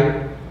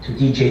tonight to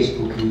DJ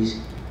Spooky's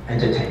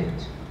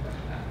Entertainment.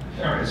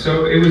 All right,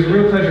 so it was a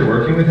real pleasure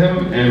working with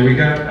him, and we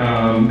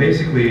got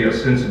basically a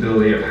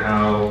sensibility of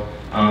how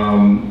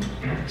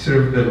sort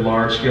of the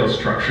large-scale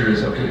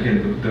structures of,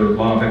 again, the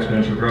law of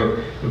exponential growth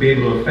would be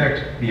able to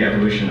affect the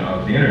evolution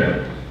of the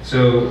internet.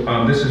 So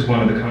this is one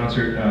of the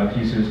concert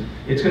pieces.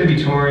 It's going to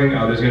be touring.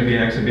 There's going to be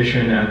an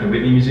exhibition at the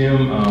Whitney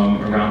Museum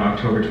around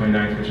October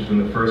 29th, which is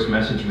when the first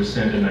message was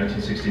sent in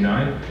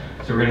 1969.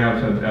 So we're going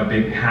to have a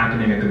big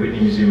happening at the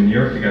Whitney Museum in New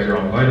York. You guys are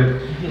all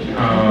invited.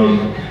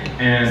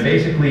 And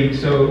basically,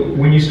 so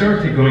when you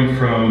start going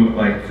from,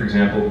 like, for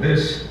example,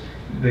 these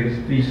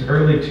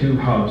early tube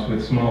hubs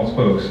with small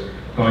spokes,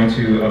 going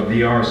to a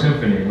VR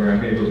symphony where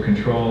I'm able to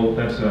control,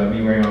 that's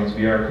me wearing all this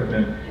VR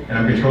equipment, and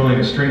I'm controlling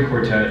a string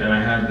quartet, and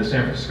I had the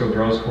San Francisco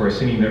Girls Chorus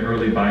singing the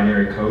early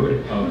binary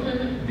code of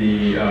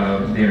the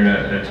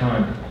internet at that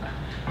time.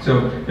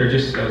 So they're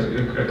just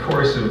a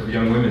chorus of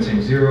young women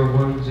saying 0,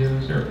 1,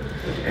 0, 0.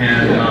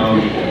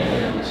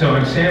 And so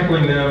I'm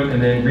sampling them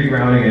and then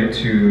rerouting it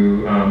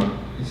to,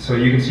 so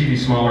you can see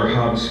these smaller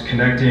hubs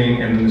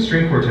connecting, and then the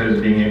string quartet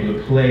is being able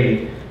to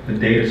play the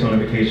data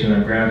sonification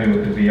I'm grabbing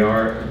with the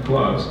VR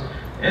gloves.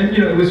 And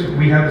you know,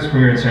 we had this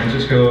premiere in San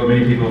Francisco.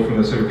 Many people from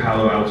the sort of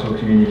Palo Alto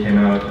community came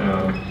out,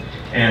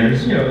 and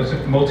it was a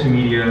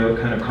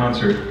multimedia kind of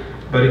concert.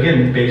 But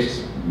again,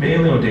 based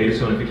mainly on data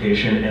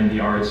sonification and the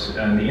arts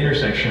and the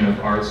intersection of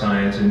art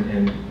science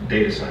and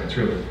data science,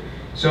 really.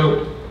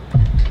 So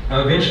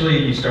eventually,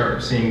 you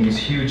start seeing these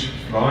huge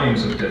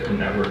volumes of different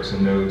networks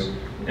and nodes.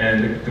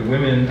 And the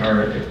women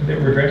are,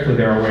 regretfully,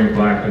 they're all wearing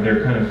black, but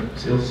they're kind of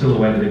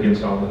silhouetted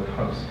against all the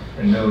hubs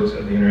and nodes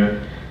of the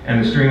internet.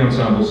 And the string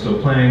ensemble is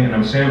still playing, and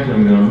I'm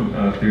sampling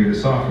them through the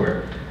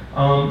software.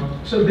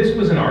 So this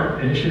was an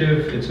art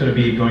initiative. It's going to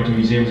be going to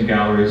museums and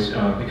galleries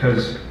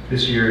because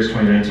this year is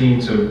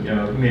 2019, so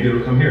maybe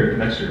it'll come here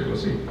next year, we'll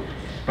see.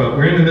 But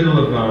we're in the middle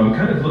of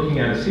kind of looking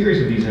at a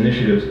series of these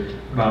initiatives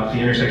about the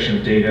intersection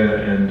of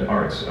data and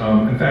arts.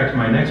 In fact,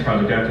 my next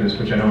project after this,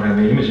 which I don't have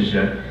any images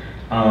yet,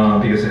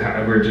 because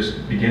we're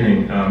just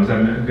beginning, is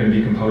I'm going to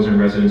be composer in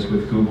residence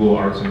with Google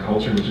Arts and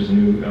Culture, which is a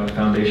new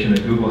foundation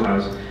that Google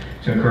has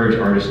to encourage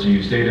artists to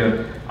use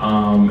data.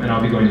 And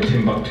I'll be going to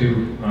Timbuktu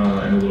in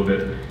a little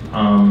bit,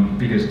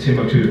 because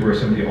Timbuktu is where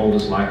some of the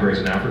oldest libraries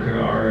in Africa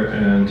are,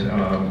 and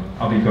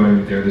I'll be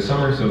going there this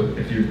summer, so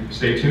if you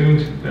stay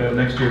tuned,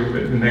 next year,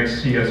 the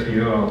next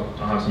CSPO,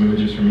 I'll have some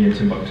images from me in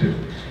Timbuktu.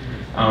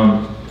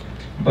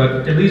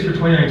 But at least for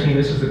 2019,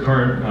 this is the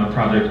current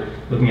project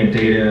looking at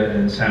data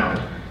and sound.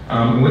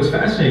 And what's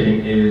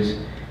fascinating is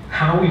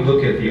how we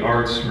look at the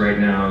arts right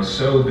now is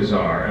so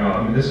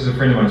bizarre. This is a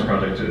friend of mine's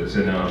project. It's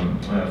in,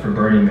 for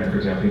Burning Man, for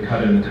example. He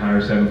cut an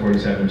entire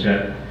 747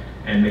 jet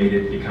and made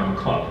it become a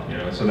club. You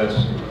know, so that's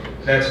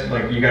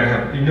like, you gotta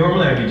have.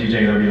 Normally I'd be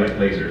DJing, I'd be like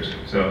lasers.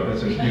 So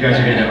you guys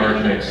are getting an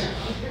art mix.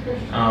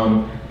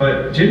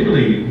 But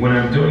generally, when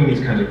I'm doing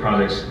these kinds of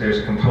projects, there's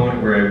a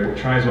component where I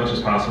try as much as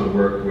possible to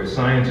work with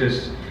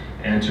scientists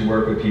and to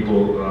work with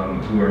people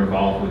who are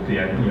involved with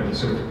the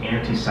sort of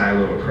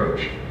anti-silo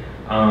approach.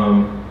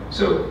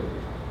 So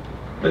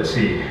let's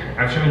see.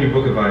 I've shown you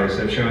Book of Ice.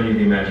 I've shown you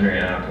the Imaginary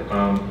App.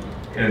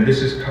 And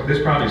this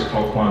project is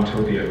called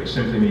Quantopia, which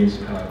simply means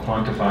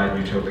quantified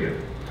utopia.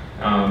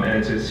 And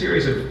it's a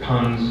series of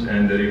puns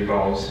and that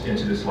evolves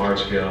into this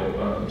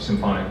large-scale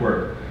symphonic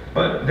work.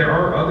 But there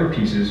are other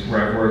pieces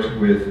where I've worked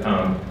with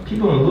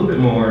people a little bit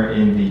more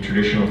in the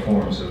traditional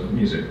forms of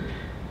music.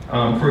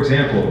 For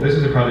example, this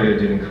is a project I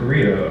did in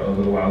Korea a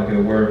little while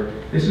ago where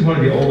this is one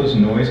of the oldest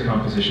noise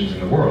compositions in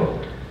the world.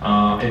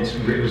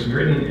 It was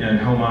written in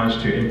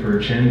homage to Emperor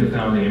Qin, the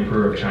founding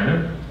emperor of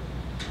China.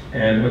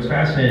 And what's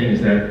fascinating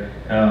is that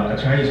a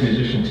Chinese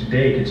musician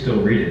today could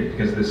still read it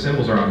because the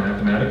symbols are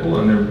mathematical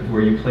and they're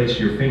where you place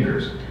your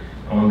fingers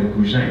on the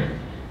guzheng.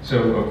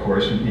 So, of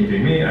course, me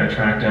being me, I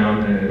tracked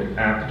down an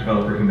app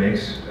developer who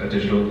makes a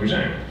digital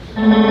guzheng.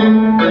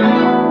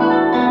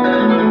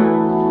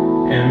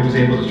 And was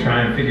able to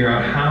try and figure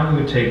out how we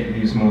would take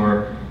these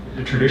more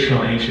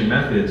traditional ancient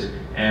methods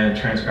and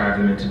transcribe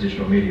them into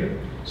digital media.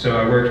 So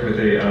I worked with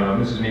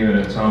this is an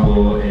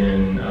ensemble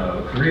in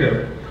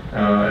Korea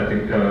at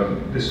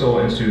the Seoul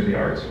Institute of the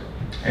Arts.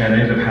 And I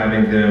ended up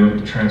having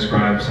them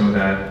transcribe some of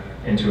that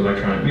into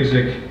electronic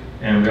music.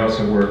 And we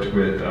also worked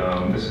with,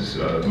 this is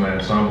my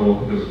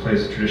ensemble that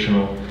plays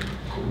traditional,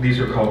 these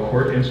are called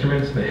court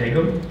instruments, the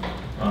hagum.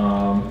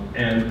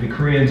 And the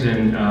Koreans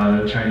and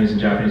Chinese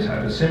and Japanese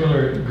have a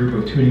similar group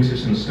of tuning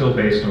systems still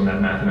based on that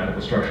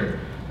mathematical structure.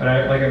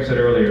 But like I said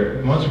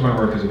earlier, most of my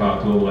work is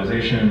about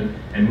globalization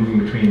and moving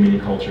between many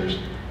cultures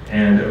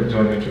and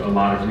doing a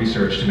lot of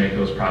research to make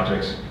those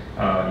projects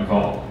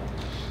evolve.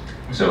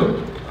 So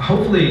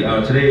hopefully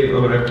today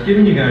what I've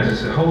given you guys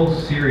is a whole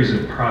series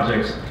of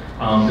projects.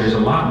 There's a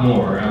lot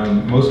more.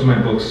 Most of my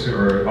books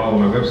are all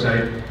on my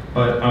website,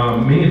 but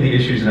many of the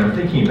issues that I'm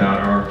thinking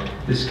about are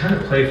this kind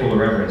of playful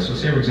irreverence. So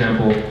say, for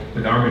example,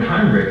 with Armin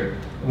Heinrich,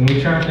 when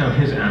we tracked down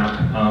his app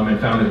and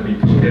found that it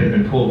had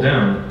been pulled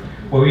down,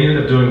 what we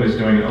ended up doing was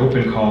doing an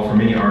open call for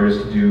many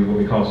artists to do what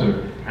we call sort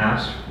of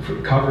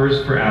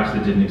covers for apps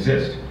that didn't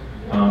exist,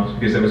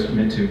 because that was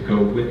meant to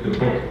go with the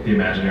book, The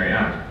Imaginary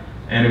App.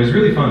 And it was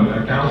really fun.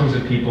 Thousands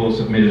of people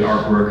submitted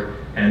artwork,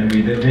 and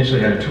we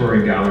eventually had a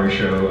touring gallery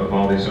show of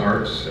all these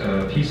arts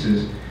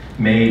pieces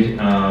made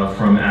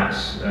from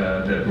apps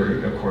that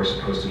were, of course,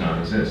 supposed to not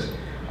exist.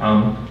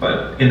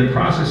 But in the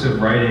process of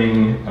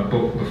writing a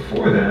book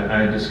before that,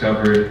 I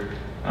discovered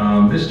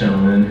this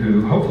gentleman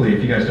who, hopefully,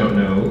 if you guys don't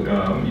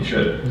know, you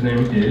should. His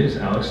name is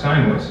Alex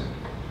Steinweiss.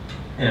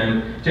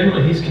 And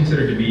generally, he's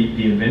considered to be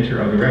the inventor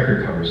of the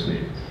record cover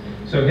sleeve.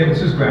 So again,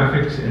 this is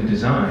graphics and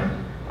design,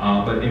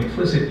 but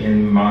implicit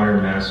in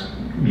modern mass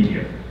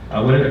media.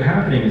 What ended up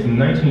happening is in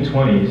the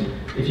 1920s,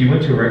 if you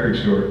went to a record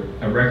store,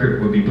 a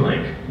record would be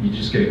blank. You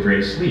just get a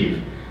gray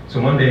sleeve. So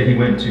one day he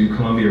went to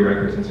Columbia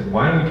Records and said,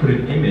 why don't we put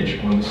an image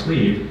on the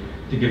sleeve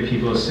to give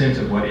people a sense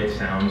of what it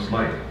sounds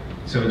like?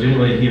 So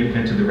generally he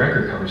invented the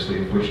record cover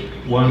sleeve, which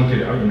one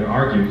could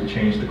argue to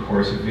change the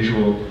course of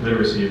visual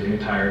literacy of the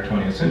entire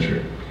 20th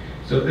century.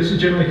 So this is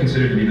generally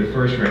considered to be the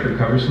first record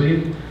cover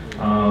sleeve.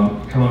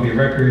 Columbia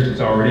Records,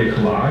 it's already a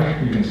collage.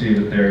 You can see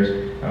that there's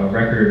a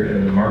record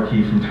and a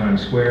marquee from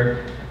Times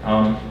Square.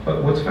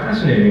 But what's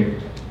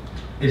fascinating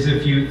is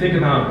if you think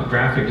about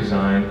graphic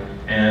design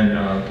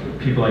and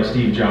people like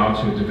Steve Jobs,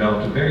 who have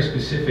developed a very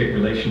specific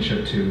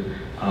relationship to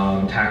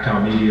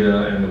tactile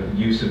media and the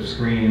use of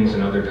screens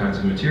and other kinds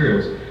of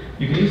materials,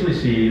 you can easily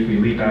see, if we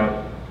leap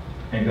out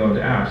and go into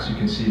apps, you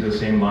can see the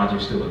same logic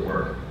still at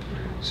work.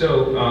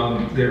 So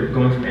they're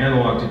going from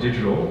analog to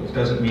digital. It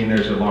doesn't mean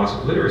there's a loss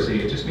of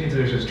literacy, it just means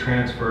there's this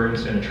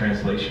transference and a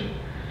translation.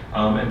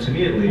 And to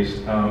me at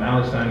least,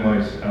 Alex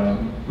Steinweiss,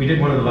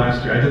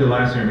 I did the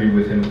last interview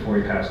with him before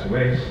he passed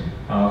away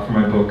for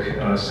my book,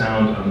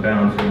 Sound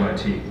Unbound for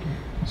MIT.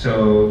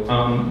 So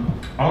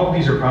all of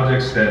these are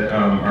projects that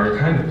are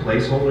kind of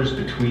placeholders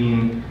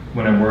between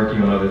when I'm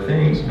working on other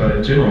things, but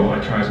in general, I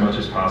try as much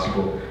as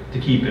possible to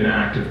keep an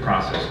active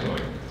process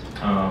going.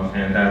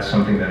 And that's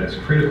something that is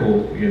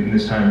critical in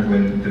this time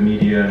when the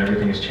media and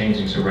everything is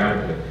changing so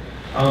rapidly.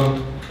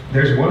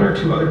 There's one or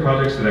two other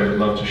projects that I would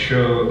love to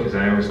show, because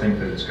I always think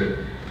that it's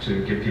good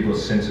to give people a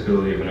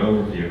sensibility of an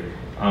overview.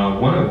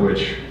 One of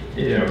which,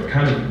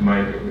 kind of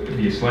might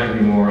be slightly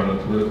more on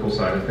the political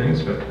side of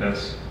things, but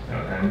that's,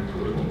 I'm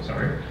political,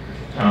 sorry.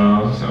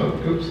 So,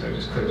 oops, I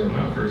just clicked on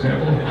that, for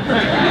example.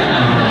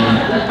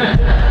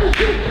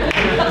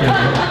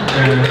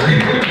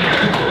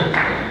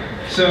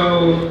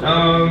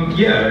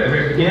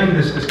 I began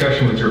this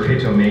discussion with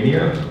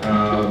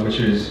Derpetomania, which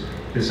is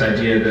this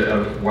idea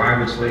of why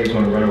would slaves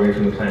want to run away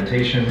from the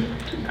plantation,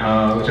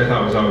 which I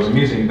thought was always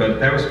amusing, but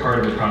that was part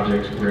of a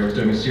project where I was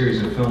doing a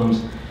series of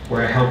films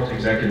where I helped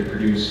executive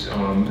produce,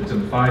 it's a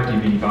 5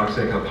 DVD box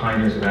set called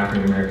Pioneers of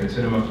African American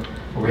Cinema,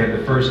 where we had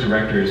the first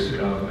directors,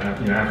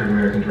 African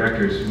American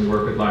directors who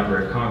worked with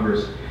Library of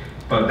Congress,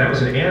 But that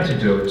was an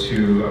antidote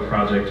to a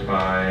project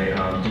by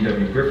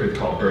D.W. Griffith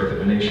called Birth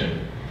of a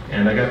Nation.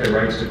 And I got the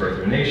rights to Birth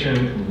of a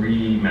Nation,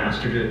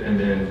 remastered it, and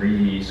then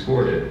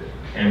re-scored it.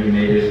 And we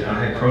made it,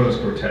 I had Kronos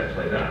Quartet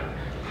play that.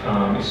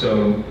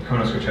 So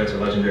Kronos Quartet's a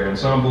legendary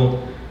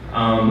ensemble.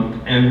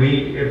 And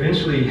we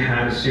eventually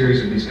had a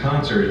series of these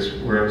concerts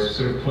where I was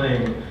sort of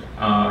playing,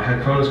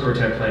 had Kronos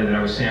Quartet play that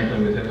I was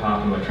sampling with hip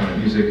hop and electronic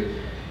music.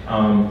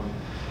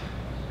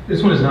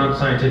 This one is not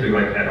scientific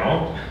like at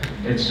all.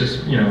 It's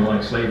just, you know,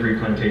 like slavery,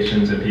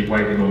 plantations, and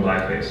white people in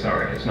blackface.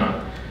 Sorry, it's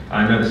not.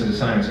 I know this is a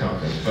science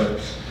conference, but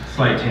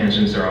slight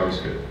tangents are always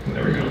good.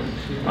 There we go.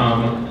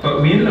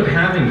 But we ended up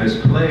having this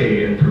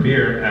play and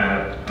premiere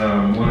at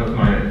one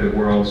of the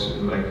world's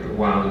like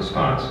wildest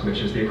spots, which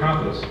is the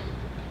Acropolis.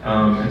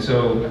 And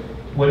so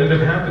what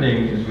ended up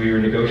happening is we were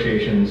in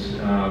negotiations,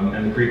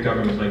 and the Greek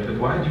government was like, "But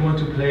why do you want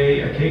to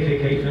play a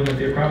KKK film at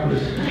the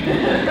Acropolis?"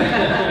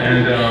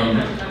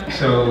 And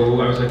so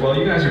I was like, "Well,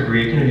 you guys are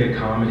Greek, you know, you get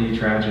comedy,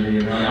 tragedy,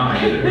 and I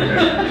get it."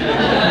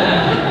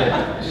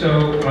 Okay.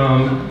 So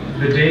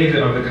the day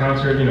of the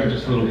concert, you know,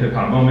 just a little hip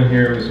hop moment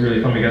here. It was really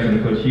fun. We got them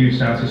to put a huge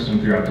sound system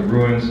throughout the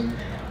ruins,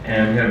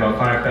 and we had about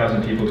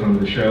 5,000 people come to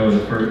the show.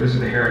 And this is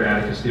the Herod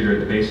Atticus Theater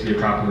at the base of the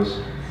Acropolis.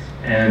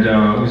 And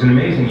it was an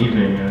amazing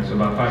evening, and so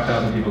about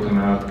 5,000 people come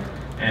out,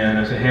 and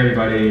I said, "Hey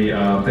everybody,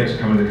 thanks for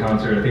coming to the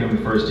concert. I think I'm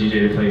the first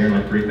DJ to play here in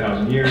like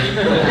 3,000 years.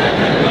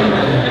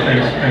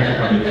 Thanks for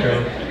coming to the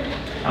show."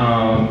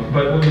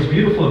 But what was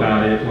beautiful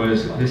about it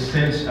was this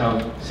sense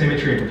of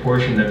symmetry and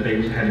proportion that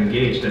they had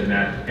engaged in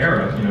that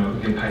era. You know,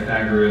 again,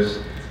 Pythagoras,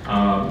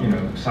 you know,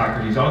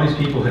 Socrates, all these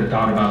people had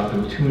thought about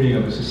the tuning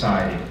of a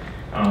society.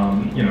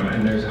 You know,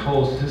 and there's a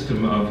whole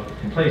system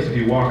in place. If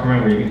you walk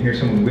around where you can hear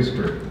someone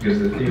whisper, because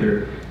the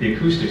theater, the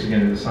acoustics,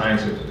 again, is the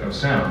science of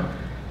sound.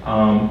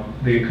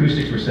 The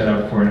acoustics were set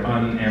up for an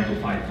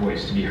unamplified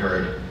voice to be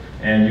heard,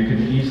 and you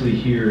can easily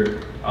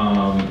hear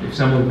if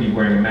someone would be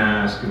wearing a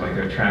mask, like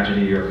a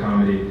tragedy or a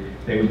comedy,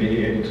 they would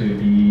be able to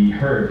be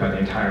heard by the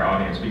entire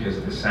audience because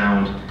of the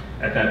sound.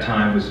 At that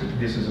time,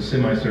 this is a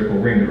semicircle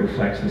ring that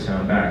reflects the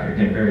sound back.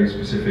 Again, very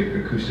specific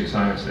acoustic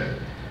science there.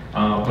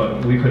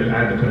 But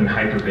I had to put in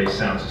hyper-bass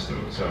sound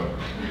system, so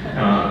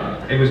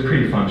it was a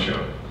pretty fun show.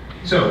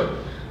 So,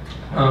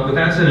 with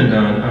that said and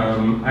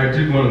done, I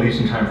did want to leave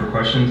some time for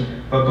questions,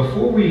 but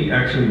before we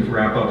actually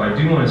wrap up, I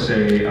do want to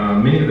say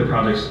many of the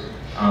projects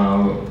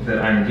that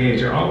I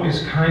engage are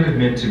always kind of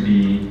meant to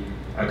be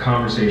a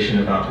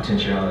conversation about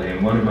potentiality,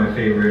 and one of my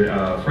favorite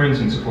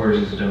friends and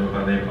supporters is a gentleman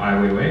by the name of Ai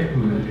Weiwei,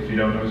 who, if you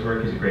don't know his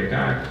work, he's a great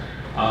guy.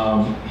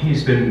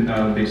 He's been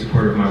a big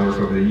supporter of my work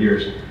over the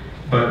years.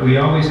 But we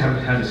always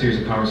have had a series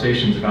of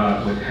conversations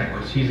about what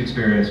he's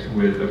experienced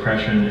with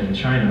oppression in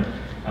China,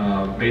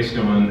 based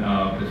on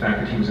the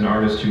fact that he was an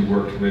artist who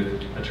worked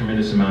with a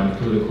tremendous amount of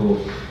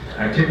political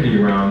activity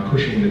around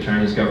pushing the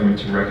Chinese government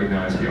to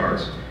recognize the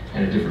arts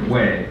in a different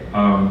way.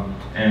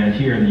 And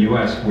here in the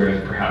US, where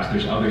perhaps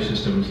there's other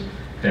systems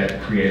that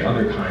create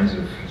other kinds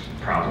of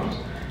problems.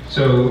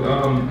 So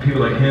people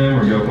like him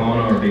or Yoko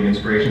Ono are big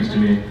inspirations to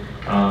me.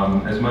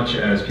 As much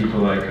as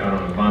people like, I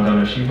don't know,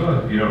 Vandana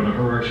Shiva, if you don't know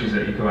her work, she's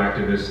an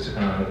eco-activist,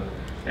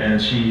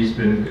 and she's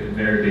been a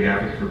very big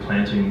advocate for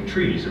planting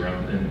trees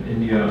around in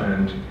India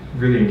and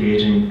really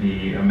engaging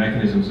the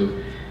mechanisms of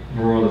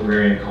rural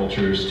agrarian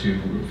cultures to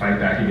fight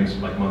back against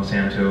like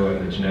Monsanto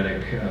and the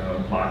genetic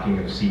blocking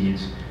of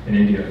seeds in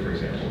India, for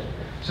example.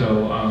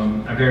 So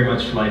I very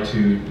much like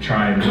to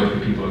try and work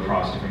with people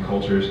across different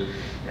cultures.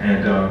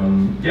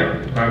 And yeah,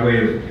 by way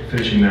of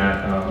finishing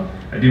that,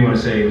 I do want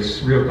to say it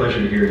was a real pleasure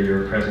to hear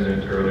your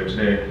president earlier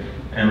today.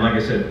 And like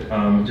I said,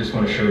 just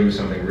want to show you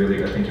something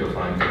really I think you'll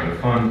find kind of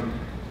fun.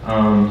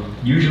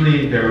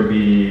 Usually there would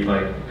be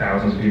like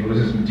thousands of people.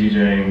 This is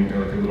DJing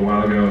like a little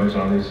while ago. There's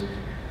all these,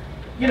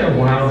 you know,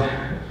 wild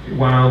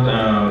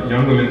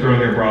young women throwing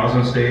their bras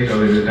on stage while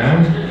they sit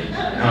down.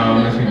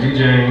 That's me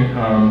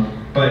DJing.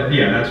 But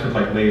yeah, that's with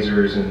like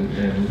lasers and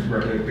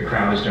the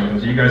crowd is jumping.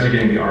 So you guys are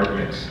getting the art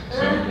mix.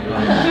 So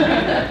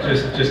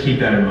just keep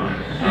that in mind.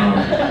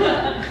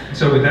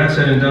 So with that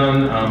said and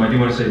done, I do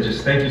want to say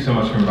just thank you so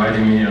much for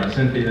inviting me,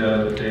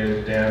 Cynthia,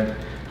 Dave, Dan.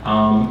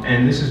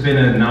 And this has been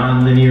a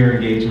non-linear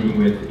engagement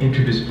with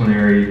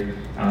interdisciplinary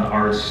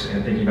arts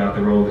and thinking about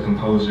the role of the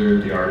composer,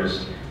 the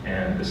artist,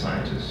 and the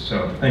scientist.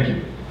 So thank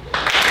you.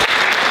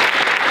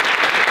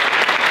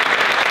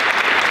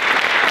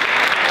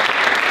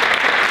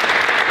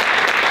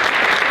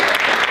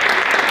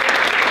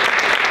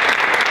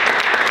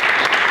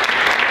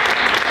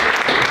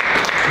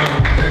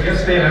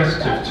 They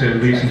asked to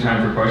leave some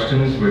time for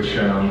questions, which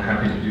I'm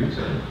happy to do.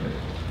 So,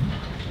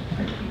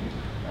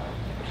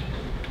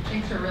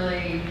 thanks for a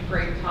really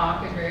great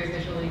talk and very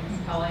visually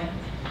compelling.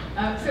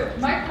 So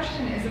my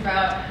question is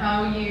about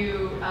how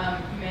you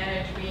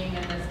manage being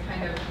in this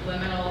kind of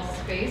liminal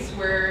space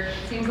where it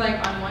seems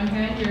like on one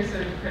hand you're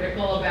sort of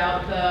critical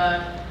about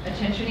the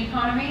attention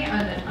economy,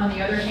 and on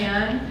the other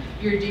hand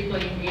you're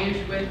deeply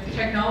engaged with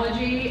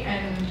technology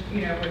and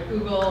with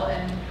Google,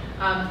 and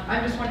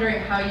I'm just wondering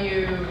how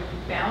you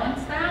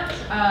balance that,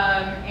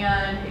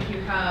 and if you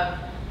have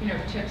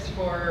tips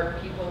for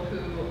people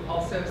who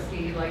also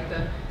see like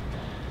the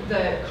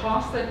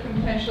costs that can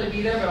potentially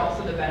be there, but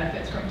also the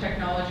benefits from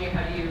technology?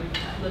 How do you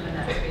live in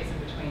that space in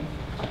between?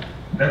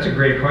 That's a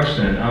great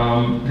question.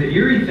 The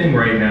eerie thing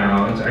right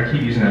now, and I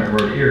keep using that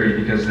word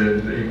eerie because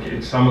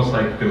it's almost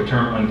like the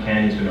term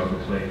uncanny has been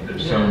overplayed.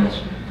 There's so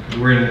much,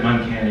 we're in an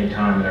uncanny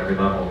time at every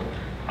level.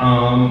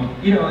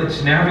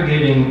 It's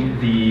navigating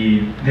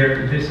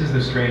this is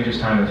the strangest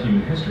time of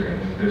human history. I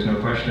mean, there's no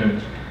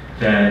question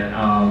that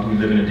we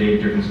live in a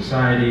data-driven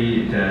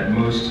society, that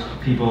most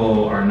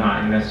people are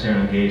not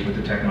necessarily engaged with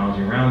the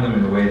technology around them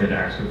in a way that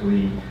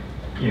actively,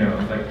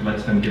 like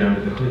lets them get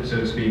under the hood, so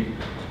to speak.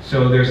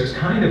 So there's this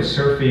kind of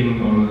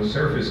surfing on the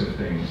surface of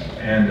things.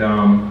 And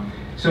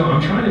so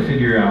I'm trying to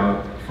figure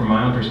out, from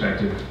my own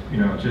perspective,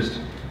 just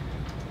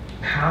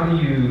how do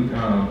you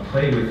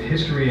play with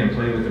history and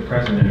play with the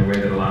present in a way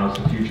that allows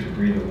the future to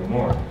breathe a little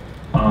more.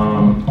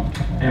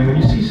 And when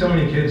you see so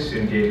many kids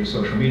engage with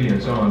social media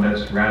and so on,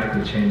 that's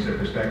radically changed their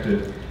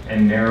perspective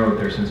and narrowed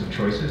their sense of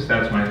choices.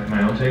 That's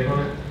my own take on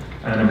it.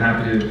 And I'm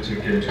happy to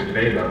get into a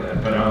debate about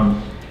that. But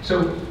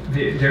so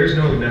there's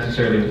no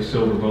necessarily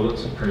silver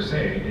bullets per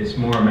se. It's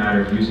more a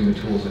matter of using the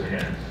tools at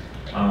hand.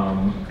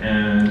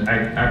 And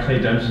I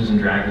played Dungeons and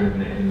Dragons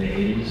in the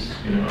 80s.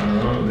 I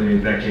don't know,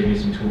 that gave me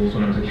some tools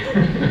when I was a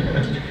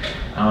kid.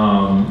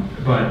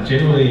 But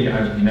generally,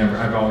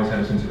 I've always had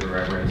a sense of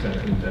irreverence,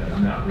 and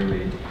I'm not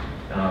really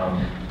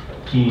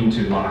keen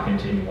to lock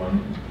into any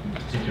one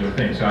particular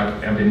thing. So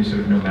I've been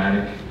sort of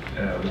nomadic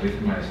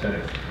with my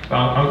aesthetic. But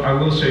I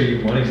will show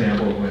you one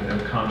example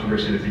of a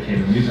controversy that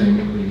became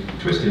amusingly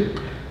twisted.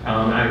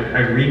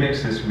 I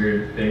remixed this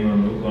weird thing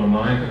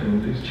online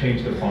and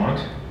changed the font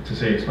to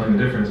say explain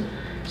the difference.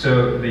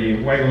 So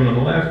the white woman on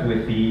the left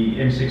with the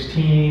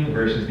M16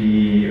 versus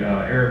the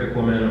Arabic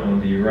woman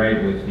on the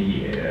right with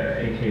the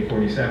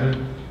AK-47.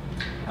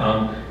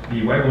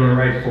 The white woman on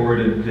the right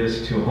forwarded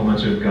this to a whole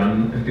bunch of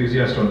gun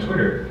enthusiasts on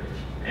Twitter.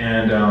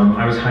 And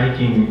I was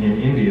hiking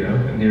in India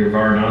near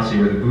Varanasi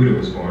where the Buddha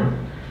was born.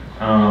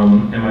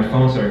 And my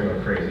phone started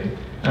going crazy.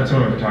 That's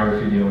some of my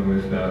photography dealing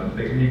with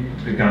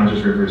the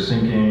Ganges River is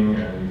sinking,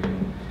 and you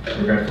can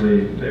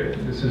regretfully,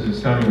 this is a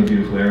stunningly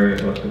beautiful area,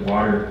 but the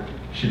water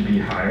should be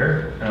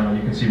higher.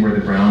 You can see where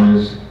the brown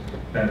is.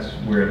 That's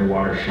where the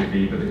water should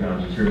be, but the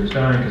Ganges River is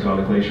dying because all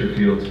the glacier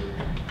fields.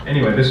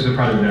 Anyway, this is a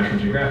product of National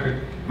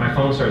Geographic. My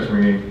phone starts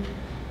ringing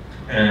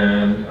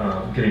and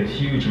getting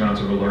huge amounts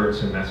of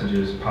alerts and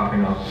messages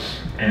popping up.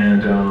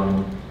 And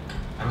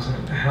I was like,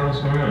 what the hell is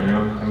going on?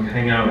 I'm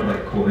hanging out with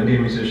like cool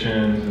Indian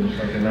musicians and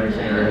like a nice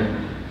area.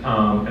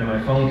 And my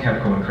phone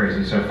kept going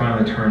crazy, so I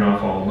finally turned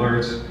off all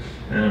alerts,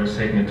 and I was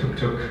taking a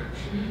tuk-tuk.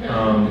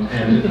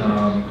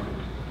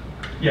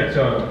 Yeah,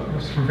 so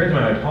from friends of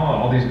mine like, Paul,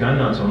 all these gun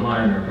nuts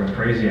online are going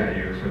crazy at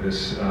you for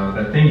this,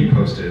 that thing you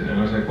posted. And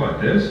I was like,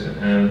 what, this?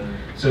 And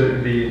so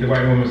the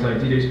white woman was like,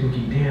 DJ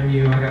Spooky, damn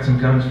you, I got some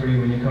guns for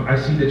you when you come. I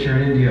see that you're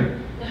in India.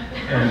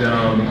 And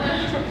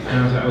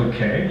I was like,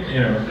 okay,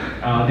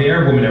 the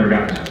Arab woman never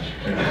got in touch.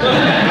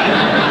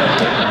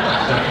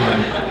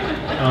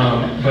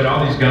 But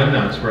all these gun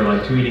nuts were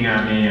like tweeting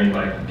at me and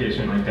like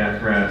getting like death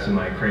threats and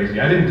like crazy.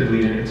 I didn't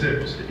delete it.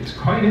 It's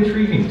quite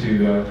intriguing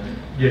to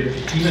get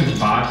even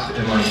bots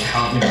and like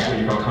how, what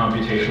you call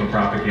computational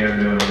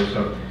propaganda and other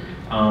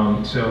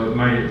stuff. So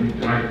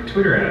my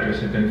Twitter address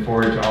had been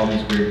forwarded to all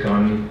these weird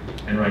gun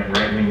and like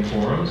right-wing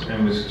forums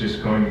and was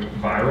just going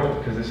viral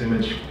because this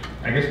image,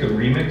 I guess the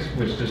remix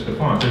was just the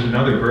font. There's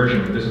another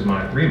version, but this is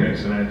my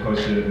remix, and I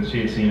posted it, and she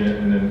had seen it,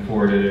 and then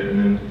forwarded it, and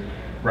then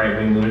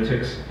right-wing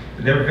lunatics.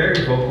 They're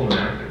very vocal and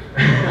active.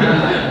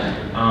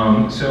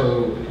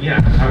 So yeah,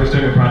 I was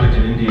doing a project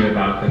in India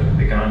about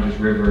the Ganges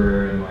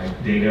River and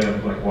like data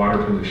of like water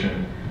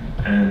pollution,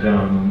 and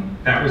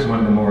that was one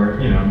of the more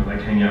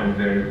like hanging out with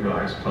very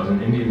relaxed,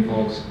 pleasant Indian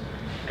folks,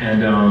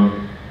 and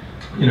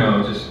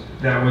just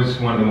that was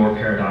one of the more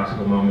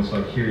paradoxical moments.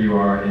 Like here you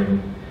are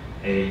in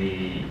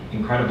a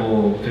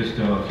incredible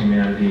vista of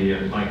humanity,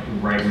 and like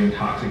right-wing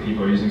toxic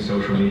people are using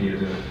social media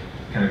to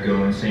kind of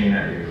go insane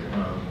at you.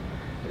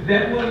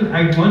 That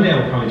one day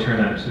I'll probably turn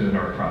that into an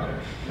art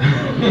project.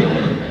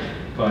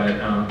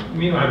 But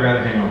meanwhile, I'd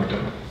rather hang out with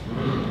them.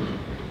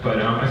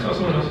 But I saw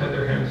someone else had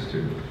their hands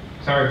too.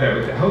 Sorry if that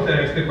was. I hope that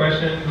answered the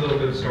question. A little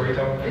bit of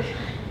storytelling.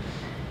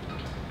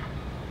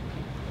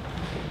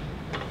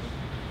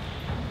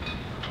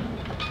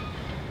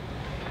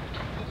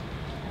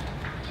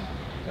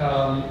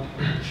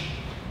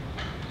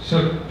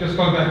 So just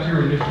going back to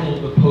your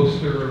the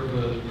poster of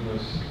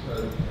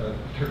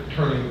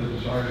turning the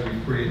desire to be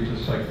free into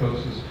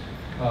psychosis,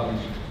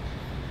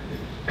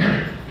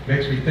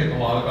 makes me think a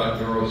lot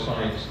about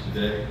neuroscience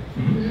today.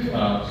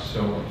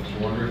 So I'm just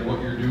wondering what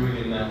you're doing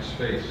in that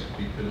space,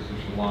 because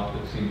there's a lot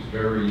that seems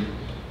very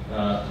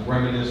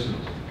reminiscent,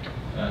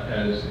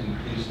 as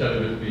instead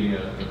of it being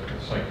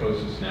a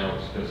psychosis, now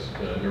it's just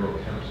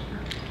neurochemistry.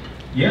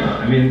 Yeah,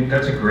 I mean,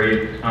 that's a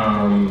great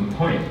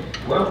point.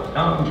 Well,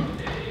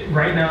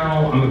 right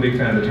now, I'm a big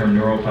fan of the term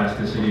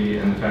neuroplasticity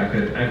and the fact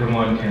that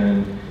everyone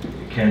can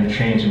can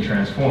change and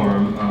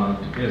transform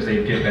as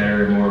they get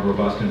better and more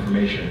robust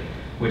information,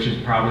 which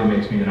probably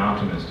makes me an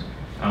optimist.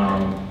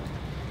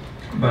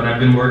 But I've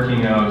been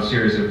working out a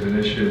series of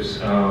initiatives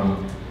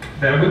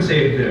that I wouldn't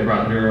say that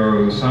about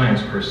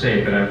neuroscience per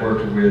se, but I've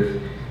worked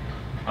with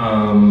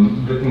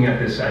looking at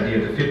this idea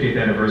of the 50th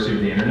anniversary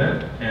of the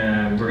internet,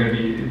 and we're going to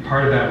be,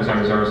 part of that was I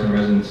was artist in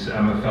residence.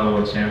 I'm a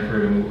fellow at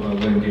Stanford and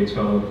William Gates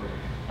fellow,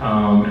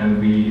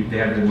 and they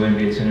have the William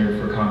Gates Center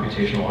for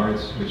Computational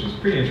Arts, which is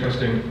pretty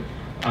interesting.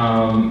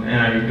 And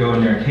I go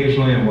in there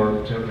occasionally and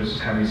work to just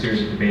have these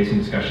series of debates and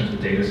discussions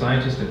with data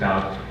scientists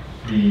about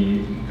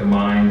the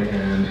mind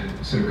and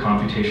sort of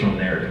computational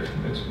narrative,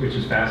 which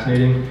is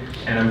fascinating.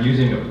 And I'm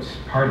using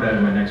part of that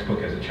in my next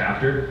book as a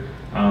chapter,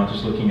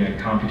 just looking at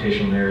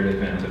computational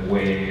narrative and the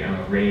way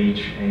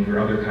rage, anger,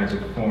 other kinds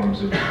of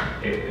forms of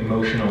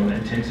emotional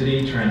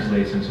intensity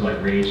translates into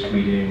like rage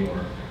tweeting,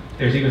 or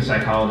there's even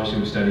psychologists who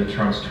have studied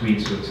Trump's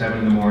tweets at 7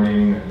 in the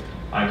morning,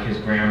 like his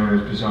grammar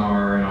is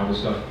bizarre and all this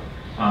stuff.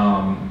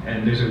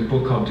 And there's a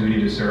book called Duty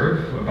to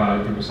Serve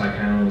about a group of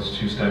psychoanalysts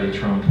who study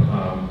Trump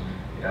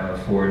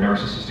for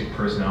narcissistic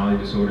personality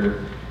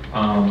disorder.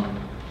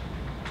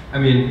 I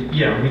mean,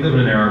 yeah, we live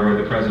in an era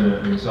where the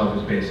president himself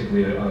is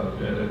basically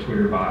a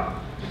Twitter bot,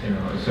 you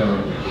know. So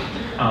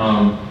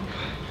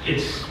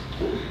it's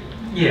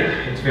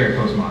very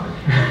postmodern.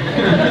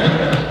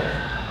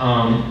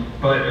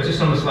 But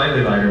just on a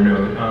slightly lighter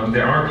note,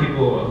 there are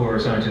people who are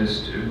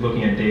scientists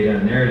looking at data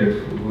and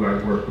narrative who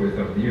I've worked with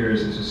over the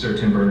years. This is Sir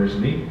Tim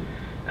Berners-Lee.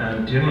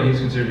 Generally, he's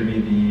considered to be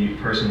the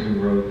person who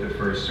wrote the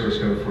first source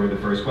code for the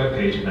first web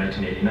page in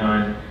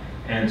 1989.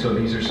 And so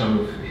these are some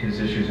of his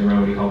issues around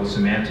what he called the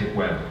semantic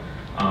web.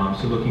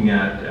 So looking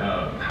at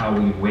how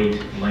we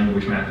weight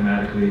language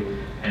mathematically,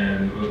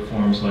 and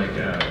forms like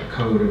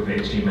code of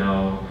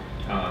HTML,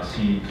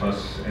 C++,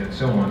 and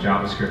so on,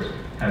 JavaScript,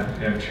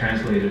 have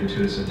translated into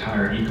this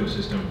entire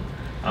ecosystem.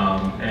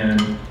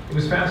 And it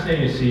was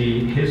fascinating to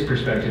see his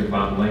perspective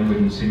about language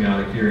and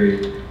semiotic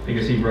theory,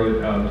 because he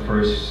wrote the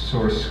first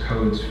source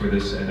codes for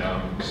this at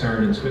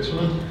CERN in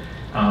Switzerland.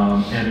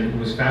 And it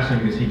was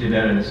fascinating because he did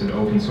that as an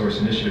open source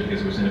initiative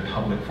because it was in a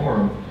public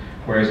forum,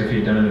 whereas if he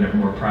had done it in a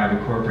more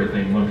private corporate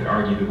thing, one could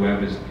argue the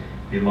web is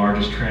the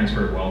largest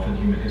transfer of wealth in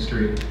human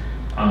history.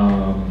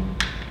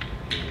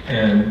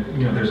 And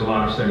you know, there's a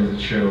lot of studies that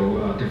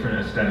show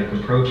different aesthetic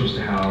approaches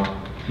to how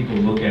people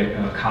look at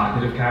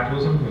cognitive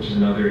capitalism, which is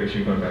another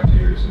issue going back to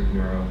your sort of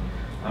neuro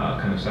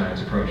kind of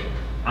science approach.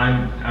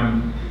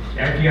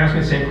 If you ask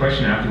me the same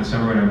question after the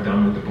summer when I'm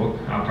done with the book,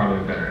 I'll probably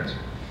have a better answer.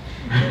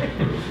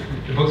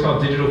 The book's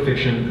called Digital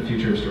Fiction, The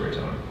Future of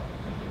Storytelling.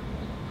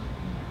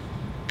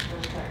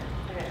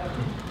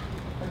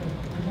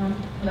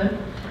 Hello.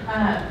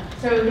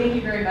 So thank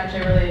you very much. I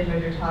really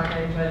enjoyed your talk.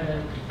 I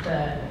enjoyed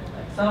the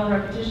subtle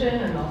repetition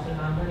and also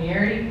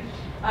non-linearity.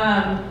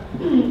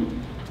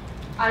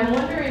 I'm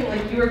wondering,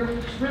 like, you were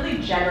really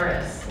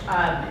generous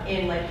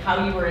in like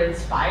how you were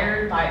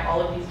inspired by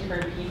all of these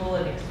different people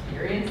and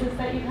experiences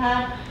that you've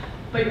had,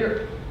 but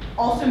your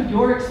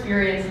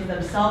experiences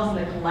themselves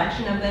and the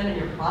collection of them and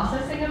your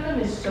processing of them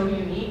is so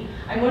unique.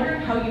 I'm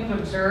wondering how you've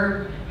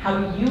observed how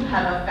you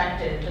have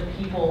affected the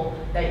people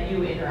that you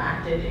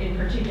interacted, in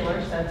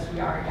particular, since we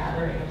are a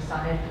gathering of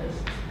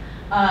scientists,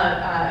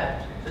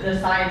 the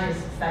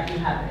scientists that you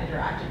have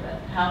interacted with.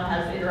 How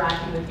has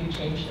interacting with you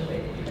changed the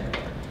way that you do work?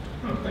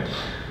 Oh,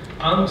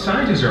 thanks.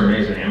 Scientists are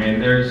amazing. I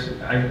mean,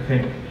 I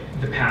think,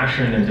 the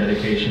passion and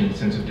dedication and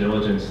sense of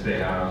diligence they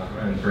have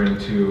and bring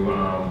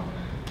to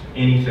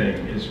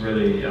anything is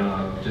really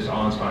just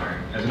awe-inspiring.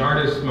 As an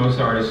artist, most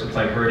artists, it's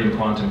like herding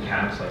quantum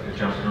cats, like they're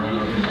jumping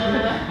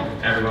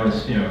around.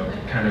 Everyone's, you know,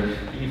 kind of,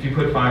 if you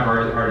put 5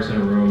 artists in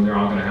a room, they're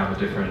all going to have a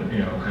different, you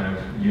know, kind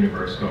of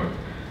universe going.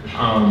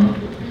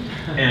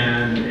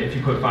 And if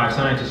you put 5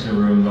 scientists in a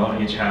room,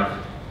 they'll each have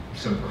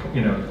some,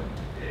 you know,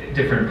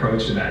 different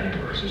approach to that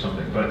universe or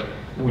something. But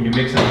when you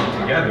mix them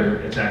all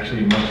together, it's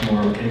actually much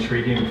more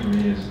intriguing for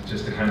me, is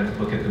just to kind of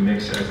look at the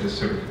mix as this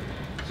sort of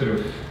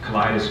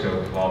kaleidoscope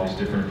of all these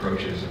different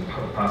approaches and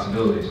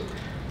possibilities.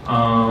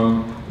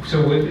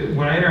 So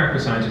when I interact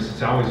with scientists,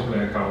 it's always what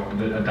I call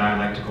a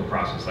dialectical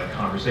process, like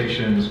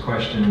conversations,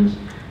 questions,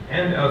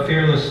 and a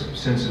fearless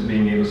sense of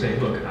being able to say,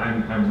 look,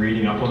 I'm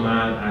reading up on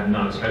that. I'm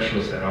not a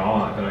specialist at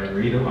all, but I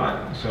read a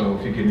lot. So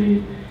if you give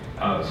me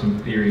some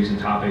theories and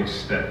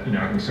topics that, you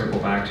know, I can circle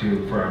back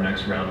to for our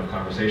next round of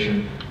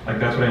conversation. Like,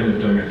 that's what I ended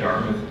up doing at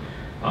Dartmouth,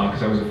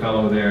 because I was a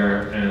fellow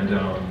there, and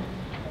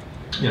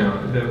you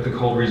know, the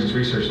Cold Reasons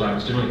Research Lab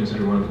is generally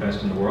considered one of the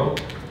best in the world.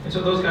 And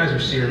so those guys are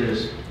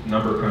serious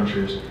number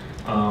crunchers.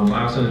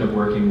 I also ended up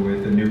working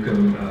with the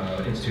Newcomb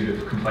Institute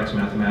of Complex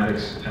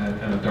Mathematics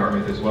at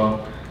Dartmouth as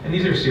well. And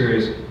these are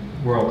serious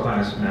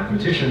world-class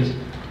mathematicians,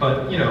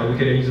 but you know, we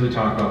could easily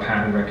talk about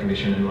pattern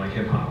recognition in like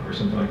hip hop or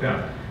something like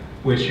that,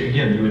 which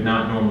again, you would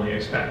not normally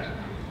expect.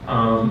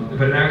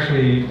 But it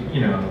actually,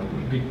 you know,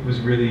 was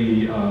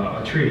really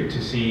a treat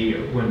to see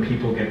when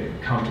people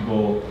get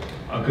comfortable.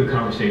 A good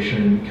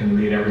conversation can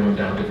lead everyone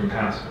down different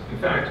paths. In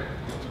fact,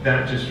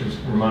 that just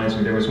reminds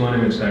me, there was one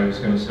image that I was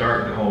going to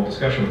start the whole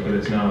discussion with, but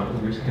it's now,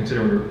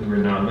 considering we're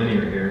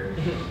non-linear here.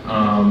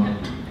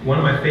 One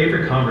of my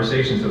favorite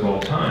conversations of all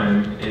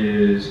time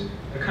is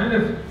a kind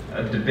of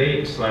a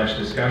debate slash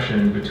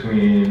discussion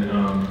between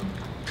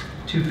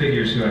two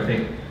figures who I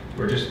think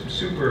were just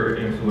super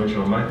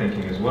influential in my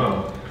thinking as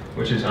well,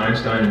 which is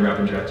Einstein and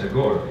Rabindranath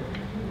Tagore.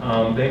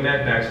 They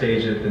met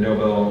backstage at the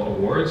Nobel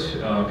Awards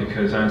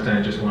because Einstein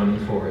had just won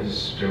for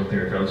his general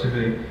theory of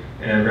relativity,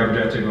 and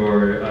Rabindranath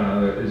Tagore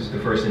is the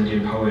first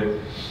Indian poet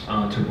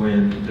to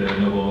win the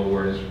Nobel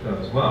Award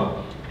as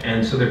well.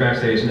 And so they're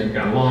backstage and they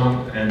got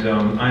along, and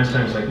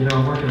Einstein was like, you know,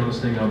 I'm working on this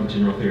thing called the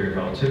general theory of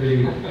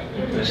relativity,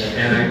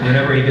 and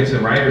whenever he gets a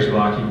writer's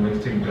block, he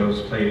went to go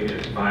play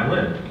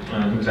violin.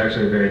 He was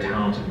actually a very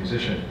talented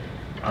musician,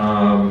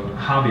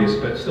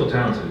 hobbyist, but still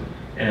talented.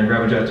 And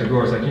Rabindranath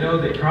Tagore was like, you know,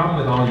 the problem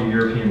with all you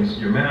Europeans,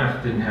 your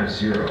math didn't have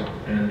zero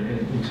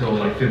until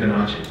like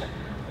Fibonacci.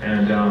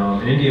 And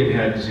in India, we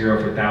had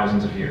zero for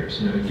thousands of years.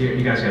 You know,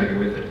 you guys got to get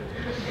with it.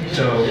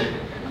 So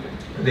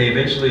they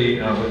eventually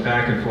went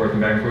back and forth,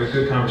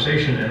 good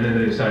conversation, and then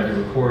they decided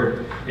to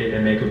record it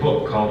and make a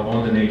book called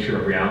On the Nature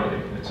of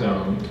Reality. It's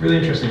a really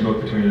interesting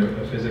book between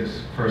a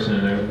physics person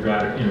and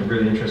a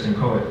really interesting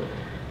poet.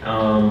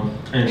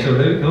 And so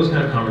those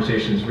kind of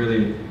conversations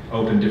really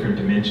open different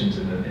dimensions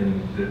in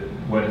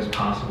what is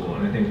possible.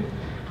 And I think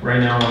right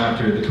now,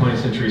 after the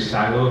 20th century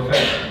silo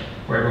effect,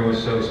 where everyone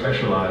was so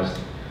specialized,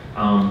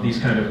 these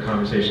kind of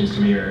conversations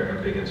to me are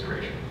a big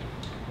inspiration.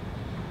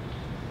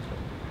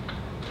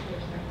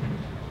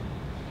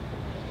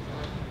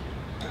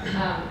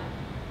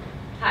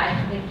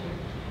 Hi, thank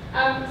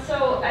you.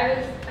 So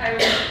I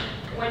was,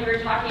 when you were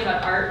talking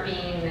about art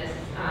being this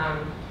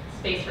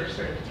space for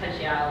sort of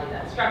potentiality,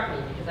 that struck me,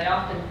 because I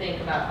often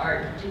think about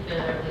art,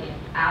 particularly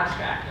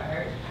abstract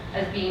art,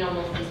 as being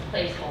almost these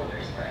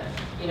placeholders for us.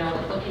 You know,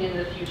 like looking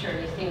into the future,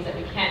 these things that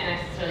we can't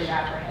necessarily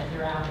wrap our heads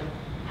around, and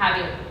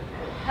having it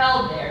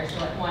held there so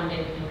that one day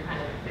we can kind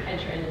of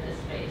enter into this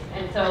space.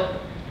 And so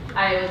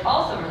I was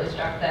also really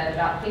struck then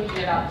about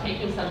thinking about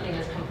taking something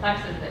as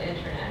complex as the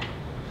internet,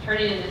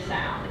 turning it into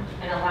sound,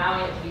 and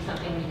allowing it to be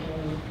something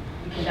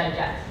we can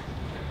digest.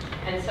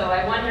 And so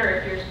I wonder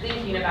if you're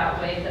thinking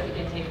about ways that we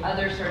can take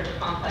other sort of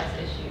complex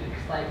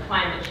issues like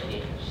climate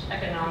change,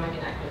 economic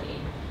inequity,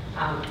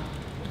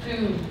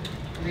 food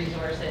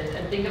resources,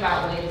 and think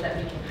about ways that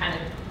we can kind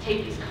of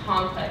take these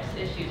complex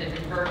issues and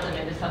convert them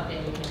into something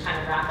we can kind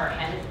of wrap our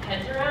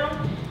heads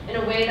around in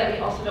a way that we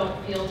also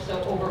don't feel so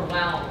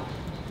overwhelmed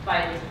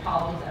by these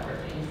problems that we're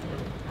facing.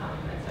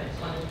 And so I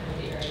just wanted to kind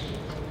of get your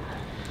ideas on that.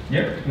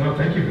 Yeah, no,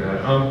 thank you for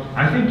that.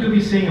 I think you'll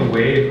be seeing a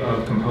wave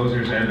of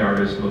composers and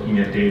artists looking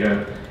at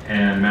data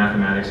and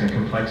mathematics and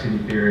complexity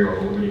theory, or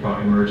what you call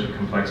emergent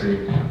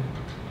complexity,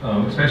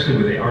 especially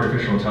with the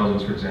artificial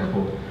intelligence, for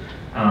example,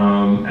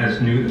 as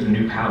the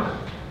new palette.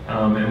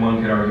 And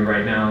one could argue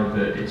right now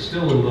that it's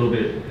still a little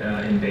bit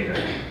in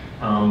beta.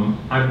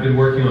 I've been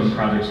working on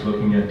projects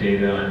looking at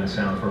data and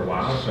sound for a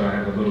while, so I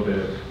have a little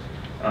bit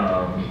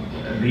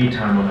of lead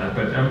time on that,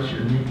 but I'm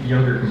sure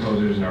younger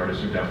composers and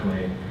artists are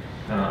definitely,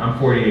 I'm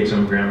 48, so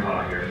I'm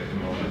grandpa here at the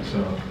moment,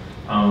 so,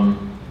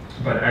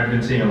 but I've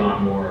been seeing a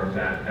lot more of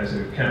that as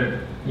a kind of,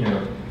 you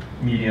know,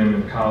 medium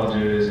in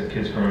colleges and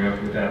kids growing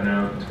up with that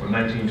now,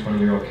 19,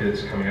 20-year-old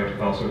kids coming up with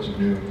all sorts of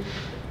new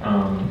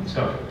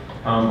stuff.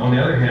 On the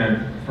other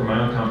hand, for my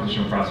own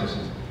compositional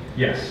processes,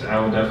 yes, I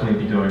will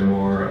definitely be doing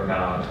more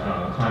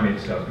about climate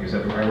stuff, because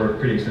I work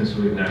pretty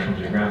extensively with National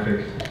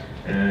Geographic,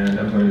 and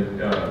I'm going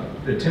to,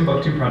 the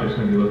Timbuktu project is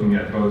going to be looking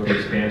at both the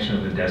expansion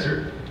of the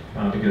desert,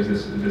 because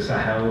the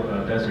Sahel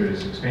desert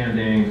is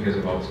expanding because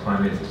of all this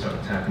climate and stuff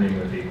that's happening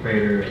with the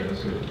equator and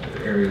those sort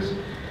of areas,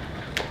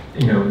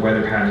 you know,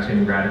 weather patterns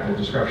getting radical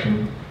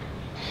disruption,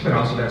 but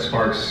also that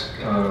sparks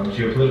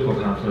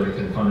geopolitical conflict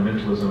and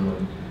fundamentalism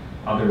and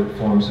other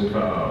forms of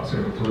sort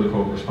of a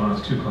political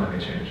response to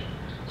climate change.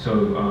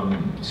 So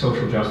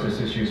social justice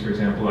issues, for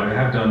example, I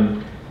have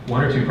done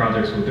 1 or 2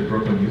 projects with the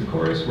Brooklyn Youth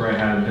Chorus where I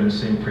had them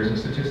sing prison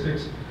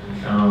statistics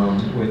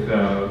with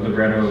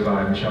libretto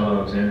by Michelle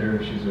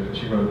Alexander.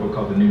 She wrote a book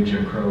called The New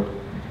Jim Crow.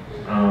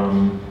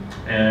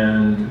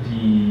 And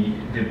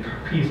the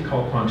piece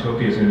called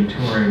Quantopia is going to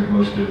be touring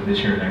most of this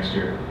year and next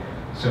year.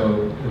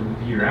 So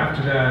the year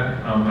after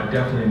that, I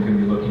definitely am going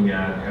to be looking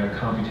at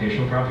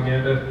computational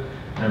propaganda.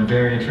 And I'm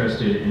very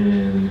interested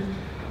in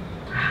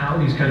how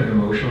these kind of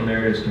emotional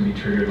narratives can be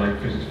triggered, like,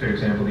 for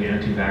example, the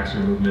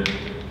anti-vaxxer movement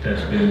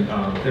that's been,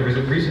 there was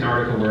a recent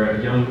article where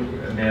a young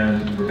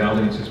man rebelled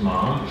against his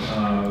mom,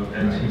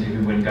 and he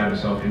went and got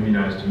himself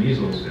immunized to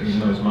measles, even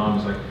though his mom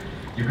was like,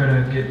 you're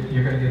gonna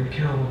get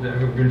killed.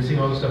 We've been seeing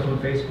all this stuff on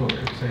Facebook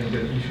saying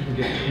that you shouldn't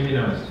get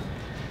immunized.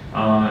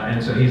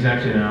 And so he's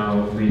actually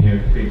now leading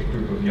a big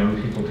group of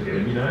young people to get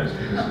immunized,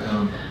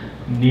 because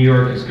New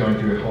York is going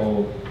through a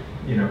whole,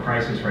 you know,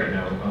 crisis right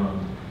now,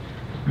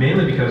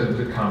 mainly because of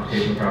the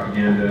computational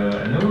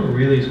propaganda, and no one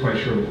really is quite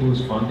sure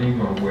who's funding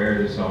or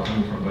where this is all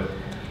coming from, but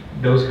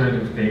those kind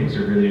of things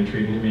are really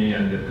intriguing to me,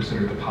 and the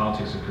sort of the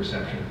politics of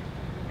perception.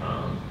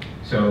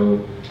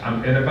 So,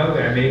 and by the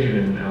way, I majored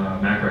in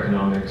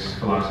macroeconomics,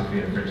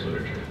 philosophy, and French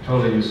literature.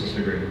 Totally useless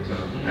degree. So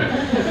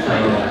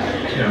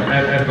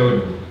at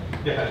Bowdoin.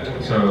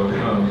 So,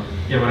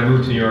 when I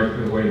moved to New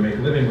York, the way to make a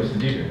living was to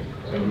DJ.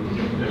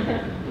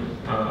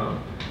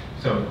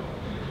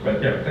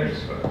 But yeah, thanks.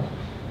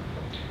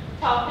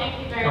 Paul, thank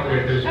you very much.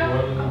 Wait, there's one.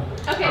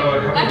 Okay,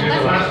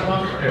 last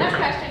one. last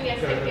question, yes,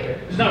 thank you.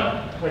 It's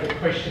not quite a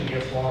question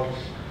here, Paul.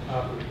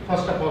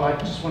 First of all, I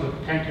just want to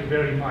thank you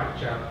very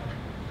much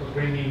for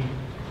bringing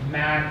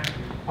math,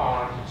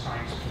 art, and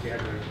science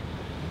together.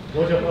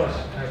 Both of us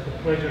have the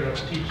pleasure of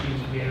teaching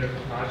here at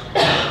large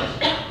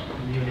classes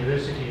in the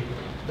university.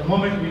 The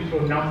moment we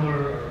throw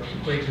number or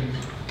equations,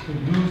 we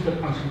lose the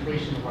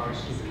concentration of our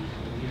students.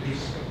 At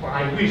least,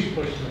 I wish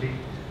personally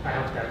I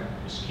have that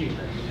skill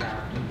that you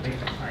have in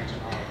making science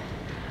and art.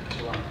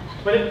 So on.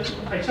 But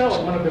I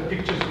saw one of the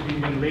pictures of the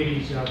Indian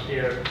ladies out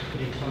there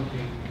putting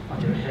something on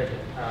their head.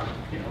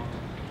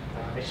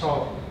 I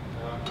saw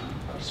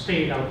a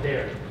spade out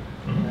there.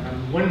 And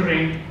I'm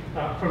wondering,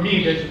 for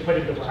me, there's quite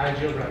a bit of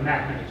algebra and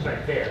mathematics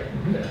right there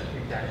in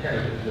that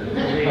head.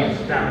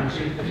 Raised down.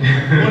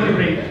 I'm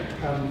wondering,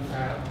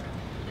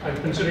 I'm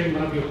considering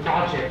one of your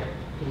projects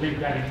to link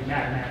that into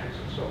mathematics.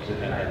 So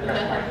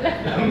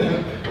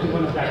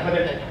one of that.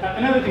 But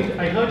another thing,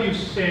 I heard you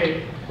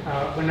say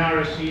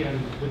Banarasi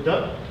and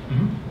Buddha.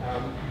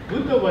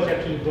 Buddha was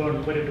actually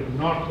born quite a bit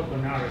north of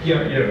Banarasi.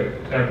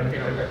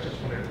 That's just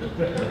what I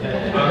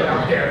put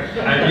out there.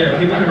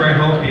 People can write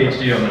home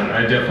PhD on that.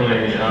 I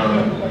definitely,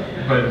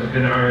 but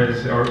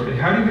Benares, or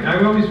how do you? I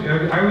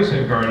always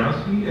say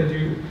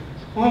Varanasi.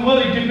 Well,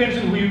 it depends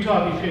on who you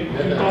talk. If you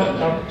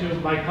talk to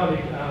my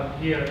colleague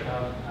here,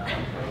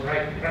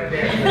 right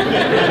there,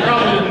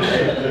 probably will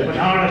say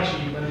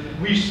Banarasi, but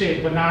we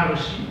say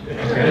Banarasi.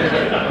 Okay.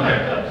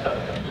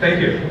 Thank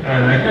you.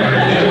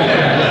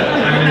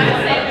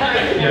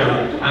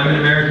 I'm an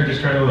American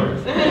just trying to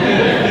learn.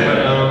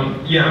 But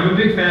I'm a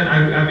big fan.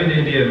 I've been to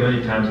India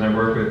many times, and I've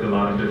worked with a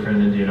lot of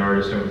different Indian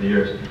artists over the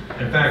years.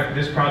 In fact,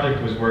 this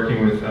project was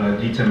working with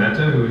Geeta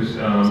Mehta, who's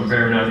a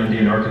very renowned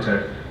Indian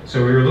architect.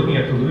 So we were looking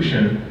at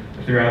pollution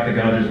throughout the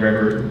Ganges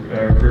river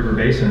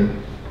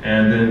basin,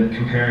 and then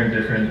comparing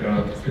different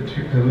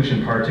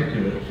pollution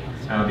particulate,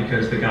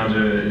 because the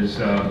Ganges is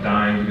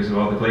dying because of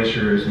all the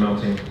glaciers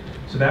melting.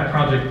 So that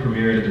project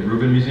premiered at the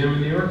Rubin Museum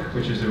in New York,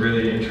 which is a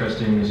really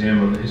interesting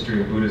museum on the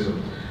history of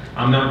Buddhism.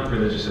 I'm not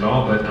religious at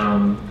all, but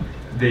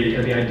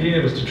the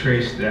idea was to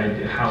trace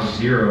how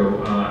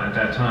zero at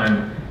that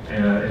time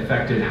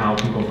affected how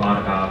people thought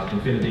about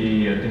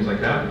infinity and things like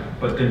that,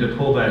 but then to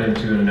pull that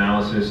into an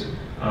analysis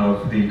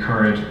of the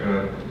current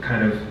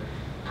kind of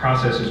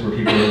processes where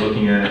people are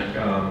looking at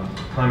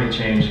climate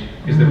change,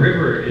 because the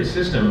river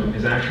system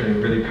is actually a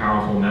really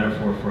powerful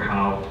metaphor for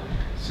how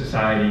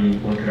society,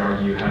 one could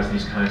argue, has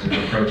these kinds of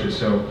approaches.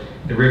 So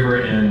the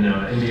river in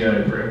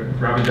India,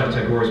 Rabindranath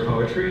Tagore's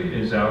poetry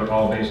is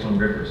all based on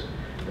rivers,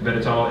 but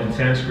it's all in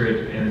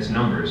Sanskrit and it's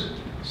numbers.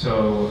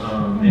 So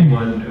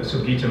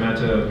Geeta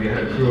Mehta, we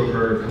had a crew of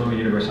her Columbia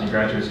University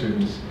graduate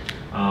students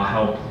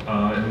help,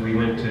 and we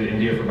went to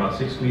India for about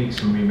 6 weeks,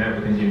 and we met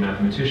with Indian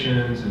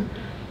mathematicians, and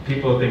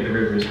people think the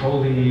river is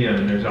holy,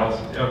 and there's all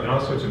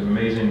sorts of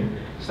amazing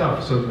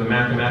stuff. So the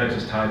mathematics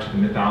is tied to the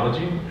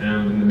mythology,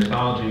 and the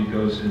mythology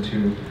goes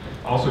into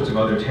all sorts of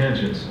other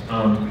tangents.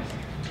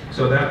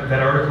 So that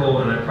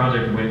article and that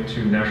project went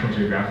to National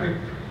Geographic,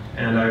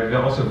 and I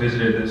also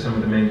visited some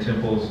of the main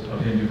temples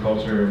of Hindu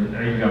culture, and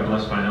I even got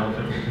blessed by an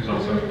elephant, which was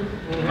also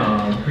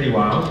pretty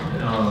wild.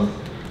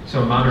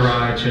 So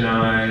Madurai,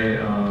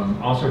 Chennai,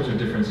 all sorts of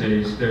different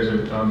cities. There's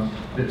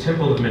the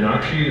Temple of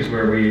Meenakshi is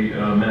where we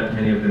met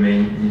many of the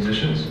main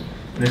musicians.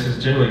 And this is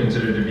generally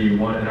considered to be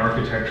an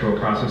architectural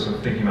process of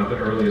thinking about the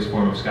earliest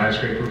form of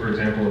skyscraper, for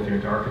example, if you're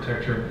into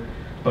architecture.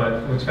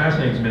 But what's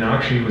fascinating is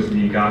Meenakshi was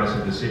the goddess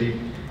of the city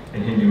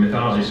in Hindu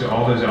mythology. So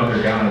all those other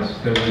gods,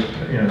 those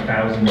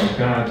thousands of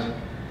gods,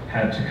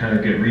 had to kind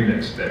of get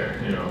remixed there,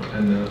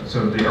 And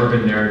so the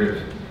urban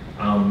narrative.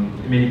 I'm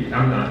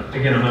not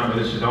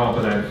religious at all,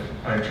 but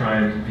I try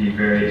and be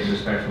very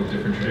respectful of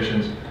different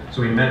traditions.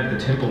 So we met the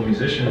temple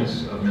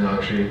musicians of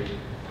Meenakshi,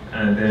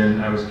 and then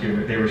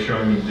they were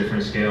showing me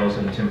different scales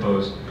and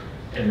tempos.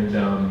 And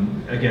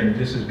again,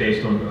 this is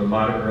based on a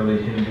lot of early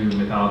Hindu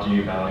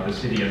mythology about the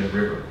city and the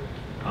river.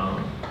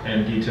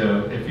 And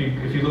Geeta, if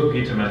you look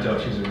Geeta Mehta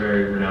up, she's a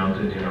very renowned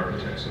Indian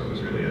architect, so it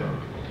was really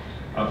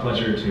a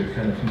pleasure to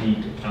kind of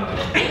meet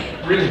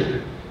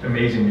really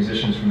amazing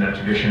musicians from that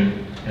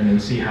tradition, and then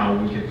see how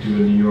we could do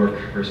in New York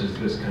versus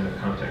this kind of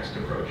context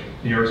approach.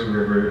 New York's a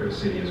river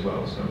city as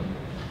well, so.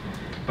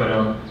 But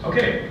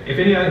okay, if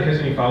anyone has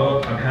any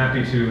follow-up, I'm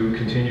happy to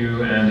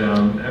continue,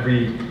 and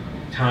every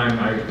time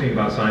I think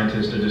about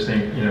scientists, I just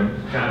think,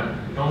 God,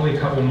 only a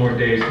couple more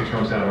days till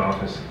Trump's out of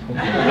office.